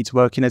areas we need to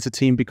work in as a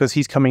team, because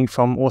he's coming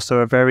from also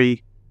a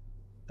very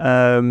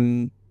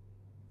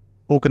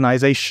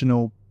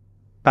organizational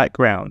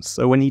background.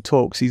 So when he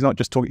talks, he's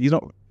not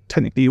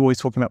technically always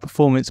talking about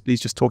performance, but he's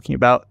just talking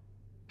about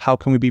how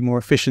can we be more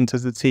efficient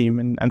as a team,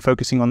 and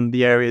focusing on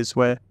the areas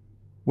where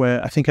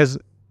I think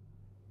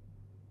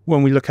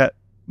when we look at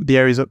the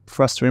areas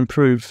for us to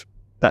improve,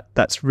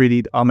 that's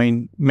really our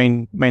main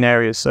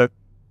areas. So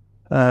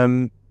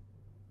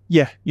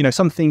yeah,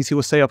 some things he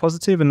will say are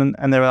positive,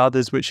 and there are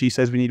others which he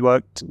says we need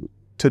work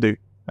to do.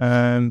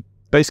 But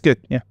it's good,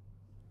 yeah.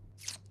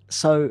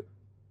 So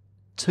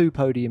 2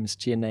 podiums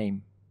to your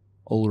name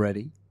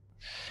already.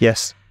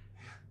 Yes.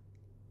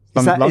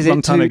 Do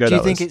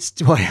you think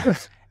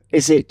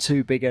is it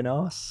too big an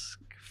ask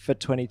for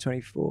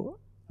 2024?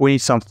 We need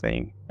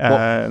something.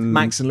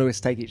 Max and Lewis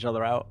take each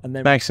other out, and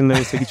then Max and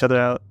Lewis take each other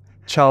out.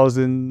 Charles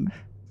and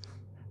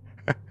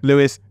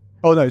Lewis.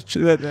 Oh no! At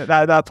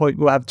that point,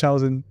 we'll have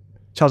Charles and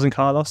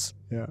Carlos.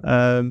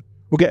 Yeah.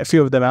 We'll get a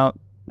few of them out,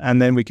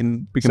 and then we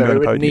can go to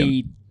the podium.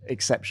 Need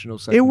exceptional.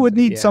 It would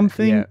need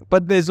something,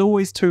 but there's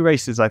always 2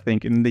 races, I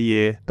think, in the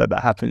year that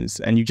happens,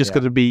 and you just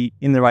got to be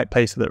in the right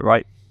place at the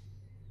right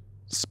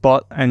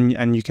spot,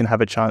 and you can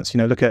have a chance.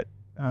 Look at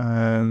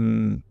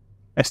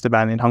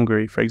Esteban in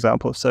Hungary, for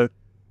example. So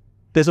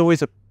there's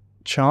always a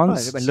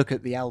chance. Right, I mean, look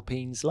at the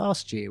Alpines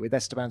last year with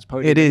Esteban's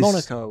podium in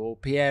Monaco, or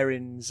Pierre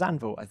in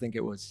Zandvoort, I think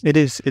it was. It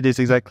is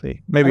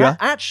exactly. Maybe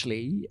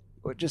actually,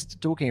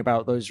 just talking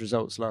about those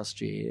results last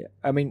year,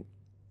 I mean,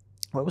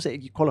 what was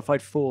it? You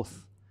qualified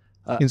 4th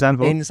in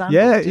Zandvoort.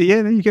 Yeah,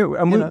 there you go.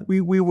 And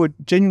we were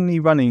genuinely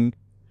running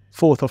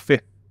 4th or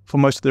 5th for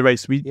most of the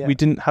race. We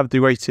didn't have the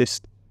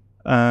greatest.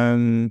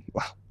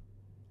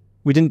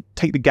 We didn't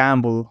take the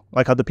gamble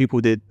like other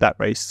people did that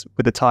race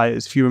with the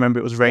tyres. If you remember,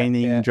 it was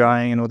raining,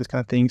 drying, and all these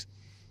kind of things.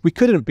 We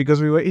couldn't,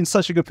 because we were in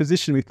such a good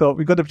position. We thought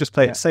we've got to just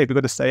play it safe. We've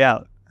got to stay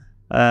out.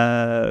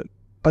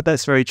 But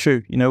that's very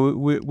true.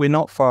 We're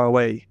not far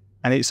away,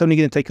 and it's only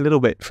going to take a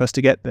little bit for us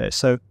to get there.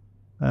 So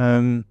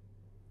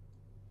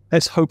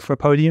let's hope for a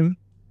podium.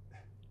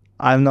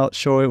 I'm not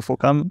sure it will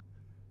come,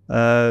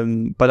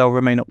 but I'll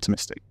remain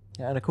optimistic.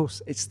 Yeah, and of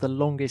course, it's the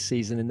longest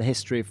season in the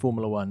history of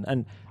Formula One.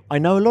 And I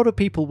know a lot of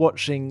people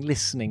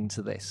listening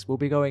to this will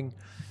be going,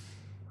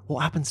 what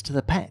happens to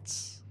the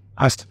pets?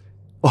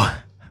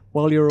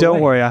 While you're Don't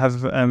away? worry, I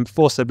have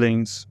 4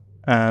 siblings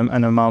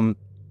and a mum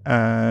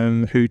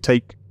who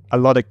take a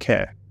lot of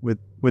care with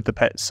the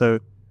pets. So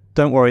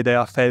don't worry, they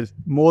are fed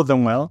more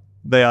than well.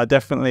 They are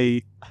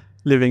definitely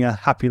living a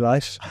happy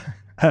life.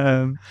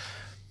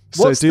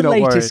 What's do the not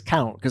latest worry.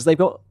 count? Because they've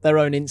got their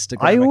own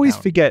Instagram I always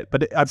account. forget,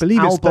 but I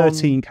believe it's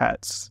 13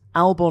 cats.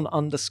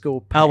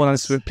 Albon_pets.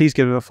 Albon_, please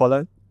give it a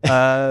follow.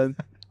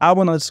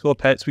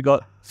 Albon_pets. We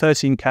got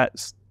 13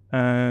 cats.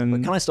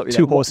 Can I stop you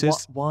 2 there?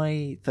 horses.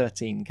 Why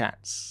 13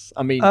 cats?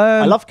 I mean,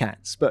 I love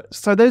cats, but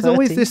so there's 13?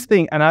 always this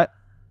thing, and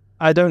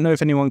I don't know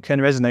if anyone can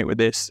resonate with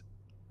this.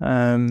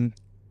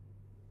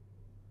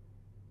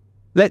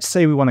 Let's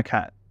say we want a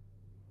cat.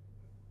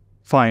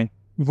 Fine.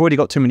 We've already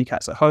got too many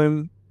cats at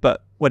home,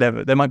 but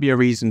whatever. There might be a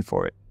reason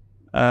for it.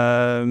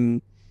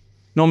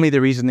 Normally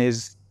the reason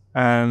is,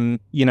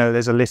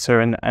 there's a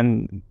litter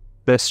and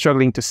they're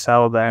struggling to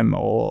sell them,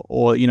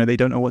 or they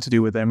don't know what to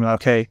do with them.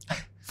 Okay,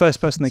 first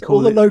person they call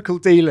all the local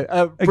dealer,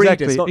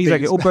 breeders,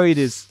 exactly, all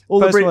breeders.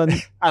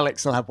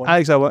 Alex will have one.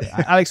 Alex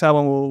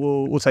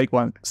Albon will take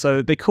one.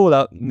 So they call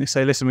up and they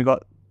say, listen, we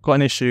got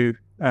an issue,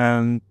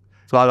 blah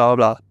blah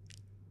blah.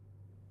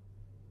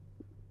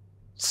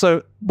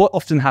 So what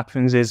often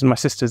happens is my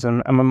sisters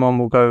and my mom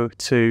will go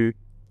to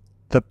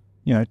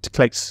to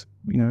collect,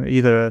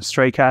 either a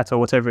stray cat or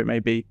whatever it may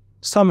be.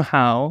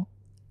 Somehow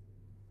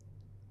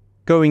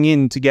going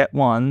in to get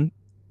one,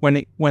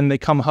 when they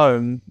come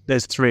home,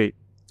 there's 3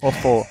 or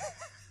 4.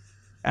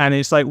 And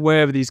it's like, where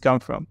have these come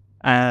from?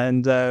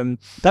 And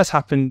that's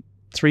happened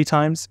 3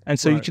 times. And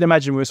so you can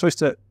imagine we were supposed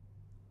to,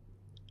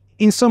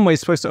 in some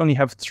ways, supposed to only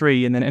have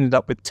 3 and then ended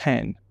up with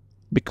 10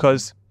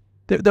 because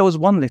there was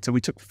 1 litter.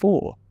 We took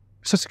 4. We were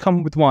supposed to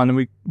come with 1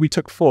 and we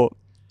took 4.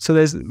 So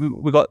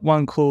we got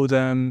one called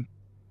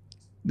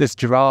there's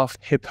giraffe,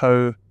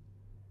 hippo.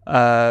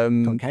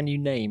 Can you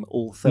name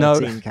all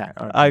 13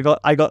 cats? I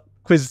got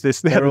quizzed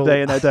this the other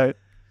day and I don't.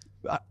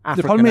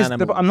 The problem is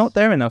I'm not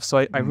there enough, so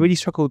I really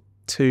struggled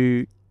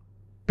to,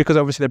 because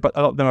obviously a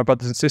lot of them are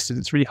brothers and sisters.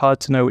 It's really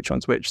hard to know which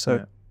one's which.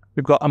 So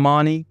we've got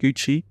Armani,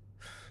 Gucci,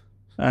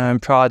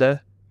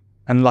 Prada,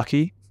 and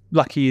Lucky.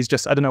 Lucky is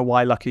just, I don't know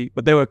why Lucky,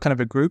 but they were kind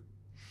of a group.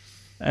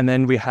 And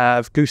then we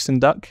have Goose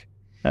and Duck,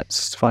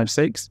 that's 5,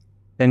 6.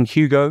 Then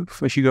Hugo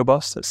for Hugo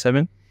Boss, that's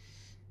 7.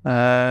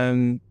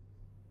 And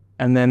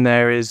then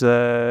there is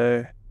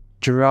a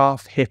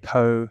giraffe,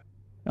 hippo.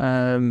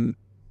 Oh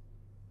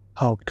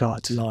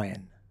God,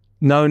 lion.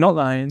 No, not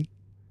lion.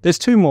 There's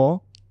 2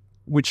 more,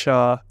 which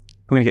are,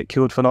 I'm going to get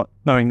killed for not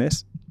knowing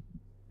this.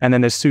 And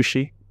then there's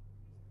Sushi.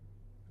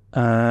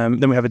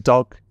 Then we have a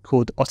dog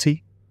called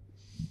Otti.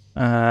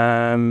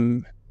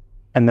 And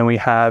then we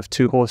have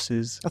 2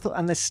 horses.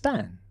 And there's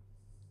Stan.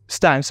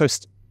 Stan. So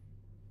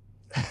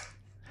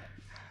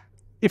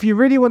if you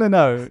really want to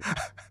know,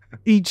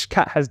 each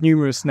cat has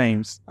numerous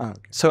names. Oh,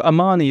 okay. So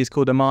Amani is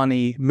called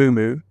Amani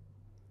Mumu,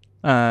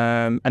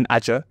 and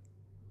Aja.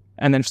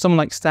 And then someone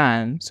like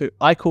Stan, so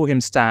I call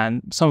him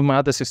Stan. Some of my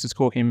other sisters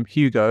call him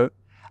Hugo.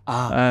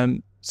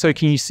 So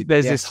can you see,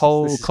 there's this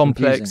whole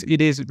complex. Confusing.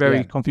 It is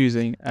very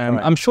confusing.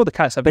 I'm sure the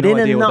cats have no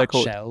idea what they're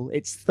called. But in a nutshell,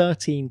 it's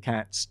 13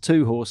 cats,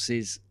 2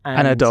 horses,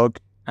 and a dog.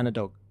 And a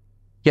dog.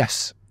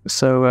 Yes.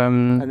 So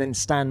and then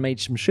Stan made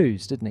some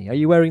shoes, didn't he? Are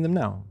you wearing them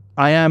now?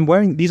 I am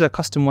wearing, these are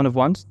custom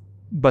 1-of-1s,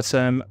 but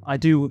I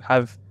do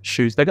have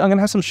shoes. I'm going to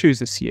have some shoes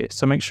this year.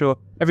 So make sure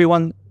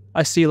everyone,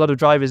 I see a lot of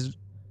drivers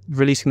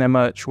releasing their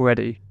merch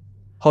already.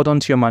 Hold on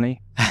to your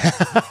money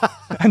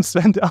and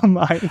spend it on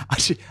mine.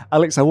 Actually,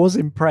 Alex, I was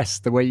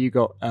impressed the way you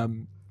got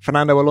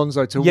Fernando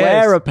Alonso to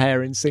wear a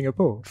pair in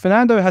Singapore.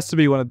 Fernando has to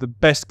be one of the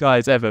best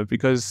guys ever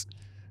because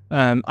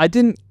I've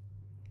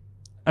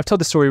told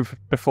this story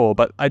before,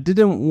 but I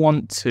didn't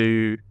want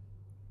to,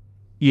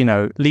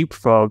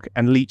 leapfrog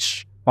and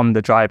leech on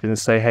the drivers and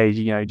say, hey,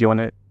 do you want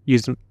to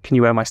use them? Can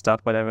you wear my stuff?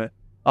 Whatever.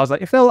 I was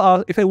like, if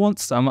they want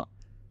some,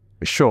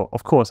 sure,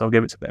 of course, I'll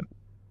give it to them.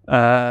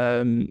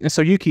 And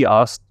so Yuki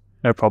asked,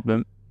 no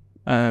problem.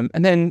 And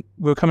then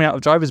we were coming out of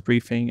driver's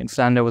briefing and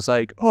Fernando was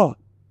like, oh,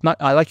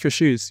 I like your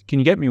shoes. Can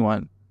you get me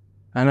one?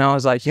 And I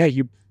was like, yeah,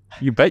 you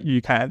bet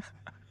you can.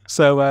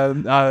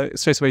 So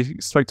straight away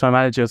spoke to my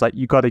manager. I was like,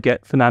 you got to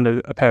get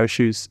Fernando a pair of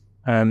shoes.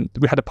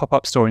 We had a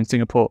pop-up store in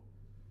Singapore.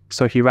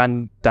 So he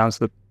ran down to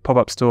the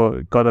pop-up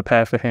store, got a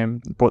pair for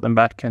him, brought them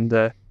back. And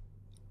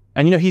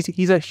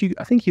he's a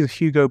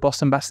Hugo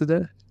Boss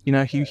ambassador. He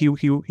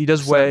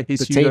does wear his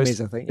the Hugo's. Team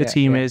is, I think. The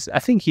team is. I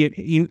think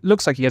he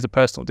looks like he has a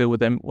personal deal with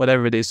them,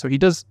 whatever it is. So he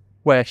does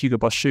wear Hugo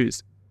Boss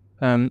shoes.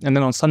 And then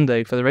on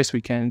Sunday for the race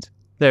weekend,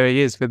 there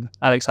he is with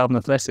Alex Albon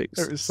Athletics.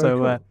 It was so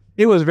cool.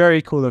 It was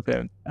very cool of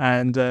him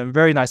and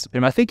very nice of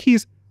him. I think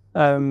he's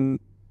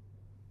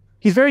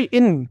very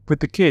in with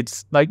the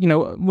kids. Like,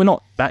 we're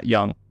not that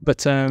young,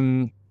 but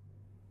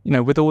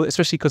with all,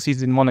 especially because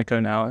he's in Monaco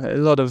now, a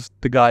lot of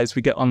the guys,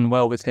 we get on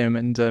well with him.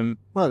 And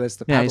there's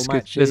the paddle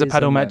matches. There's the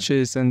paddle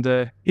matches,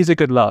 and he's a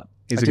good lot.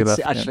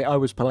 Actually, I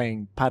was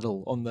playing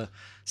paddle on the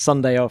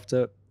Sunday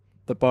after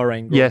the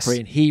Bahrain Grand Prix,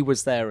 and he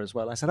was there as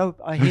well. I said, "Oh,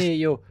 I hear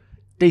you're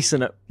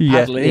decent at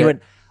paddling." He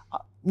went,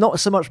 "Not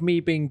so much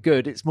me being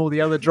good; it's more the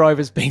other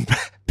drivers being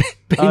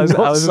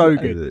not so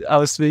good." I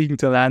was speaking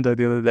to Lando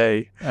the other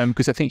day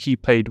because I think he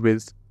played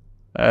with.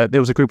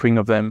 There was a grouping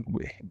of them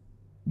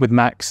with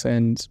Max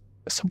and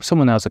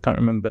someone else, I can't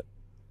remember.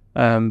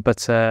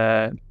 But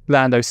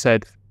Lando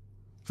said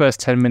first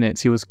 10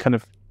 minutes he was kind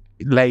of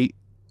late,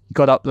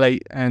 got up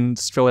late and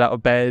strolled out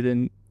of bed,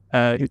 and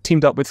he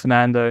teamed up with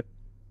Fernando.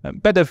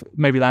 Better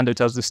maybe Lando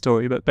tells the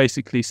story, but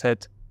basically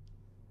said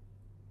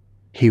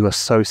he was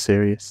so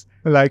serious.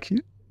 Like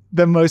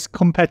the most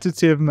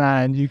competitive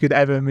man you could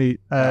ever meet.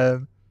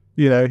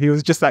 He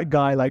was just that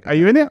guy, like, are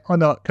you in it or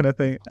not kind of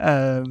thing.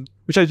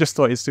 Which I just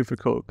thought is super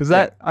cool because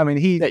you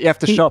have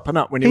to sharpen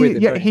up when you're with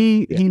him. Yeah,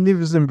 he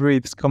lives and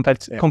breathes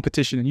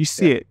competition, and you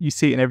see it. You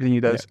see it in everything he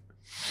does. Yeah.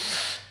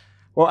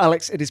 Well,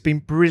 Alex, it has been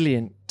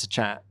brilliant to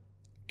chat.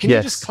 Can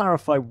you just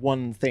clarify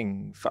one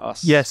thing for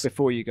us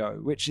before you go,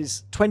 which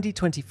is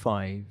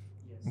 2025?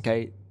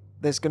 Okay,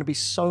 there's going to be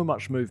so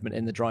much movement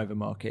in the driver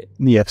market.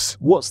 Yes.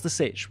 What's the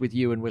sitch with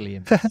you and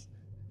William?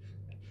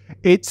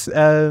 It's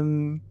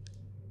something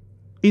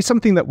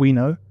that we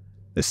know.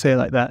 Let's say it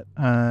like that.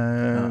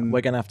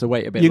 We're going to have to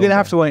wait a bit. You're going to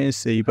have to wait and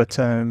see. But,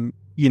 on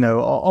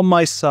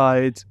my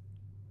side,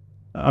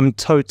 I'm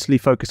totally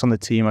focused on the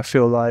team. I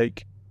feel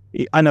like,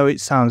 I know it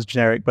sounds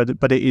generic, but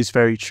it is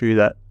very true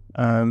that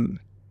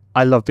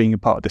I love being a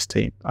part of this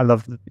team. I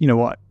love,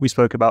 what we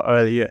spoke about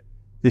earlier,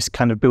 this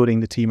kind of building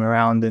the team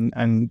around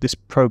and this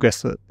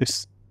progress,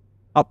 this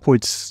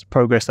upwards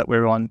progress that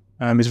we're on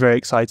is very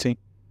exciting.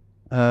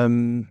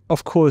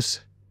 Of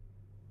course,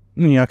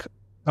 I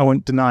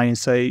won't deny and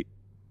say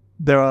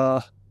there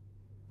are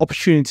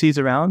opportunities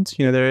around.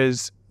 There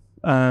is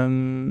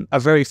a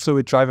very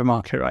fluid driver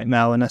market right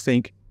now, and I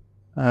think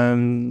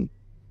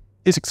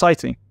it's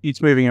exciting.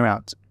 It's moving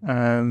around.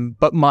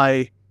 But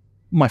my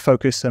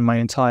focus and my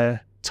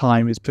entire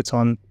time is put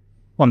on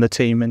the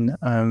team, and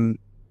I'm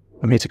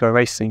here to go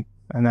racing,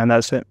 and then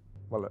that's it.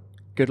 Well, look,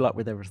 good luck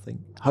with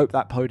everything. Hope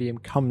that podium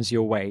comes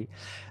your way.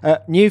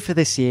 New for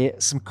this year,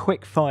 some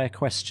quick fire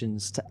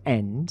questions to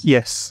end.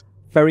 Yes.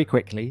 Very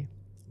quickly.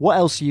 What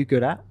else are you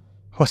good at?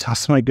 What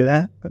else am I good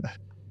at?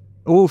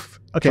 Oof.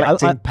 Okay.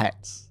 Collecting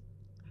pets.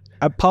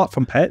 Apart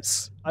from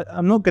pets,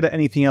 I'm not good at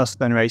anything else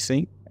than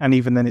racing, and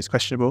even then it's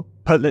questionable.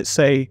 But let's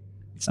say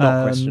it's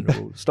not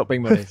questionable. Stop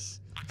being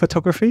modest.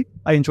 Photography.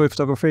 I enjoy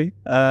photography.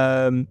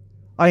 I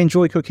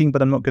enjoy cooking,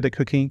 but I'm not good at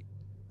cooking.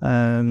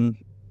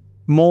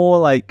 More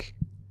like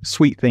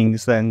sweet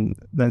things than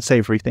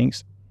savory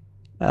things.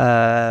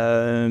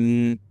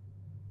 I'm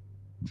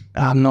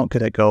not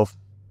good at golf.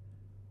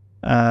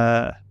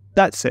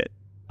 That's it.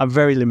 I'm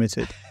very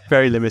limited.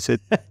 Very limited.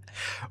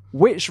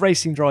 Which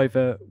racing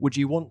driver would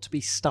you want to be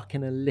stuck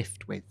in a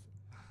lift with?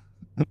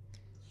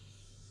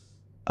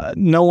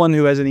 No one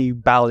who has any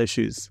bowel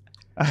issues.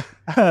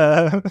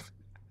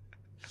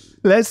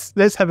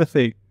 Let's have a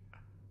think.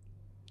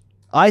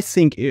 I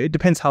think it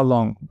depends how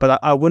long, but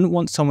I wouldn't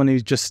want someone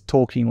who's just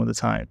talking all the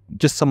time.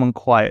 Just someone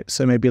quiet.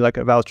 So maybe like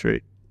a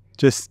Valtteri.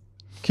 Just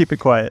keep it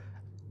quiet.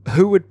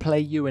 Who would play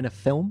you in a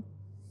film?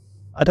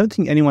 I don't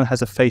think anyone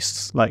has a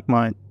face like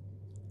mine.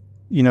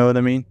 You know what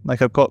I mean?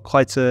 Like, I've got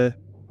quite a,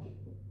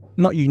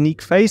 not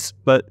unique face,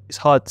 but it's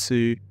hard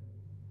to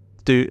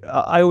do.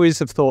 I always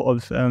have thought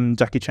of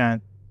Jackie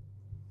Chan,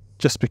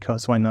 just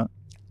because, why not?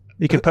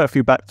 You can put a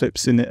few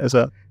backflips in it as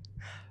well.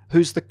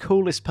 Who's the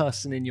coolest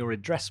person in your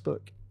address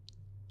book?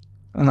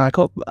 And I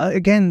got,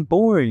 again,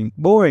 boring.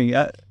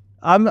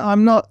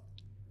 I'm not,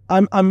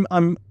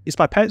 it's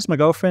my pets, my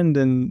girlfriend,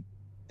 and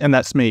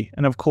that's me.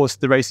 And of course,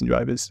 the racing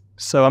drivers.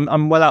 So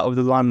I'm well out of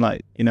the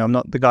limelight. I'm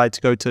not the guy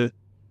to go to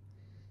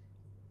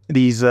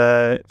these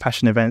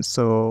fashion events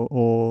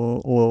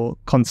or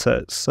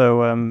concerts.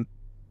 So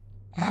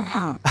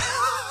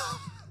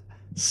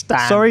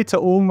sorry to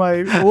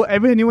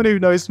anyone who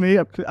knows me.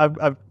 I've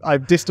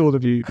dissed all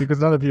of you because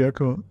none of you are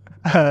cool.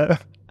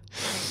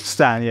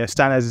 Stan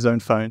has his own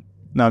phone.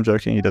 No, I'm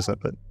joking. He doesn't.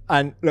 But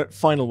and look,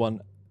 final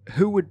one.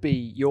 Who would be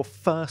your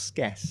first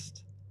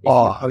guest if you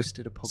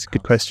hosted a podcast? That's a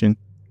good question.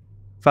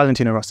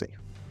 Valentino Rossi.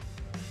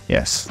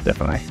 Yes,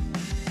 definitely.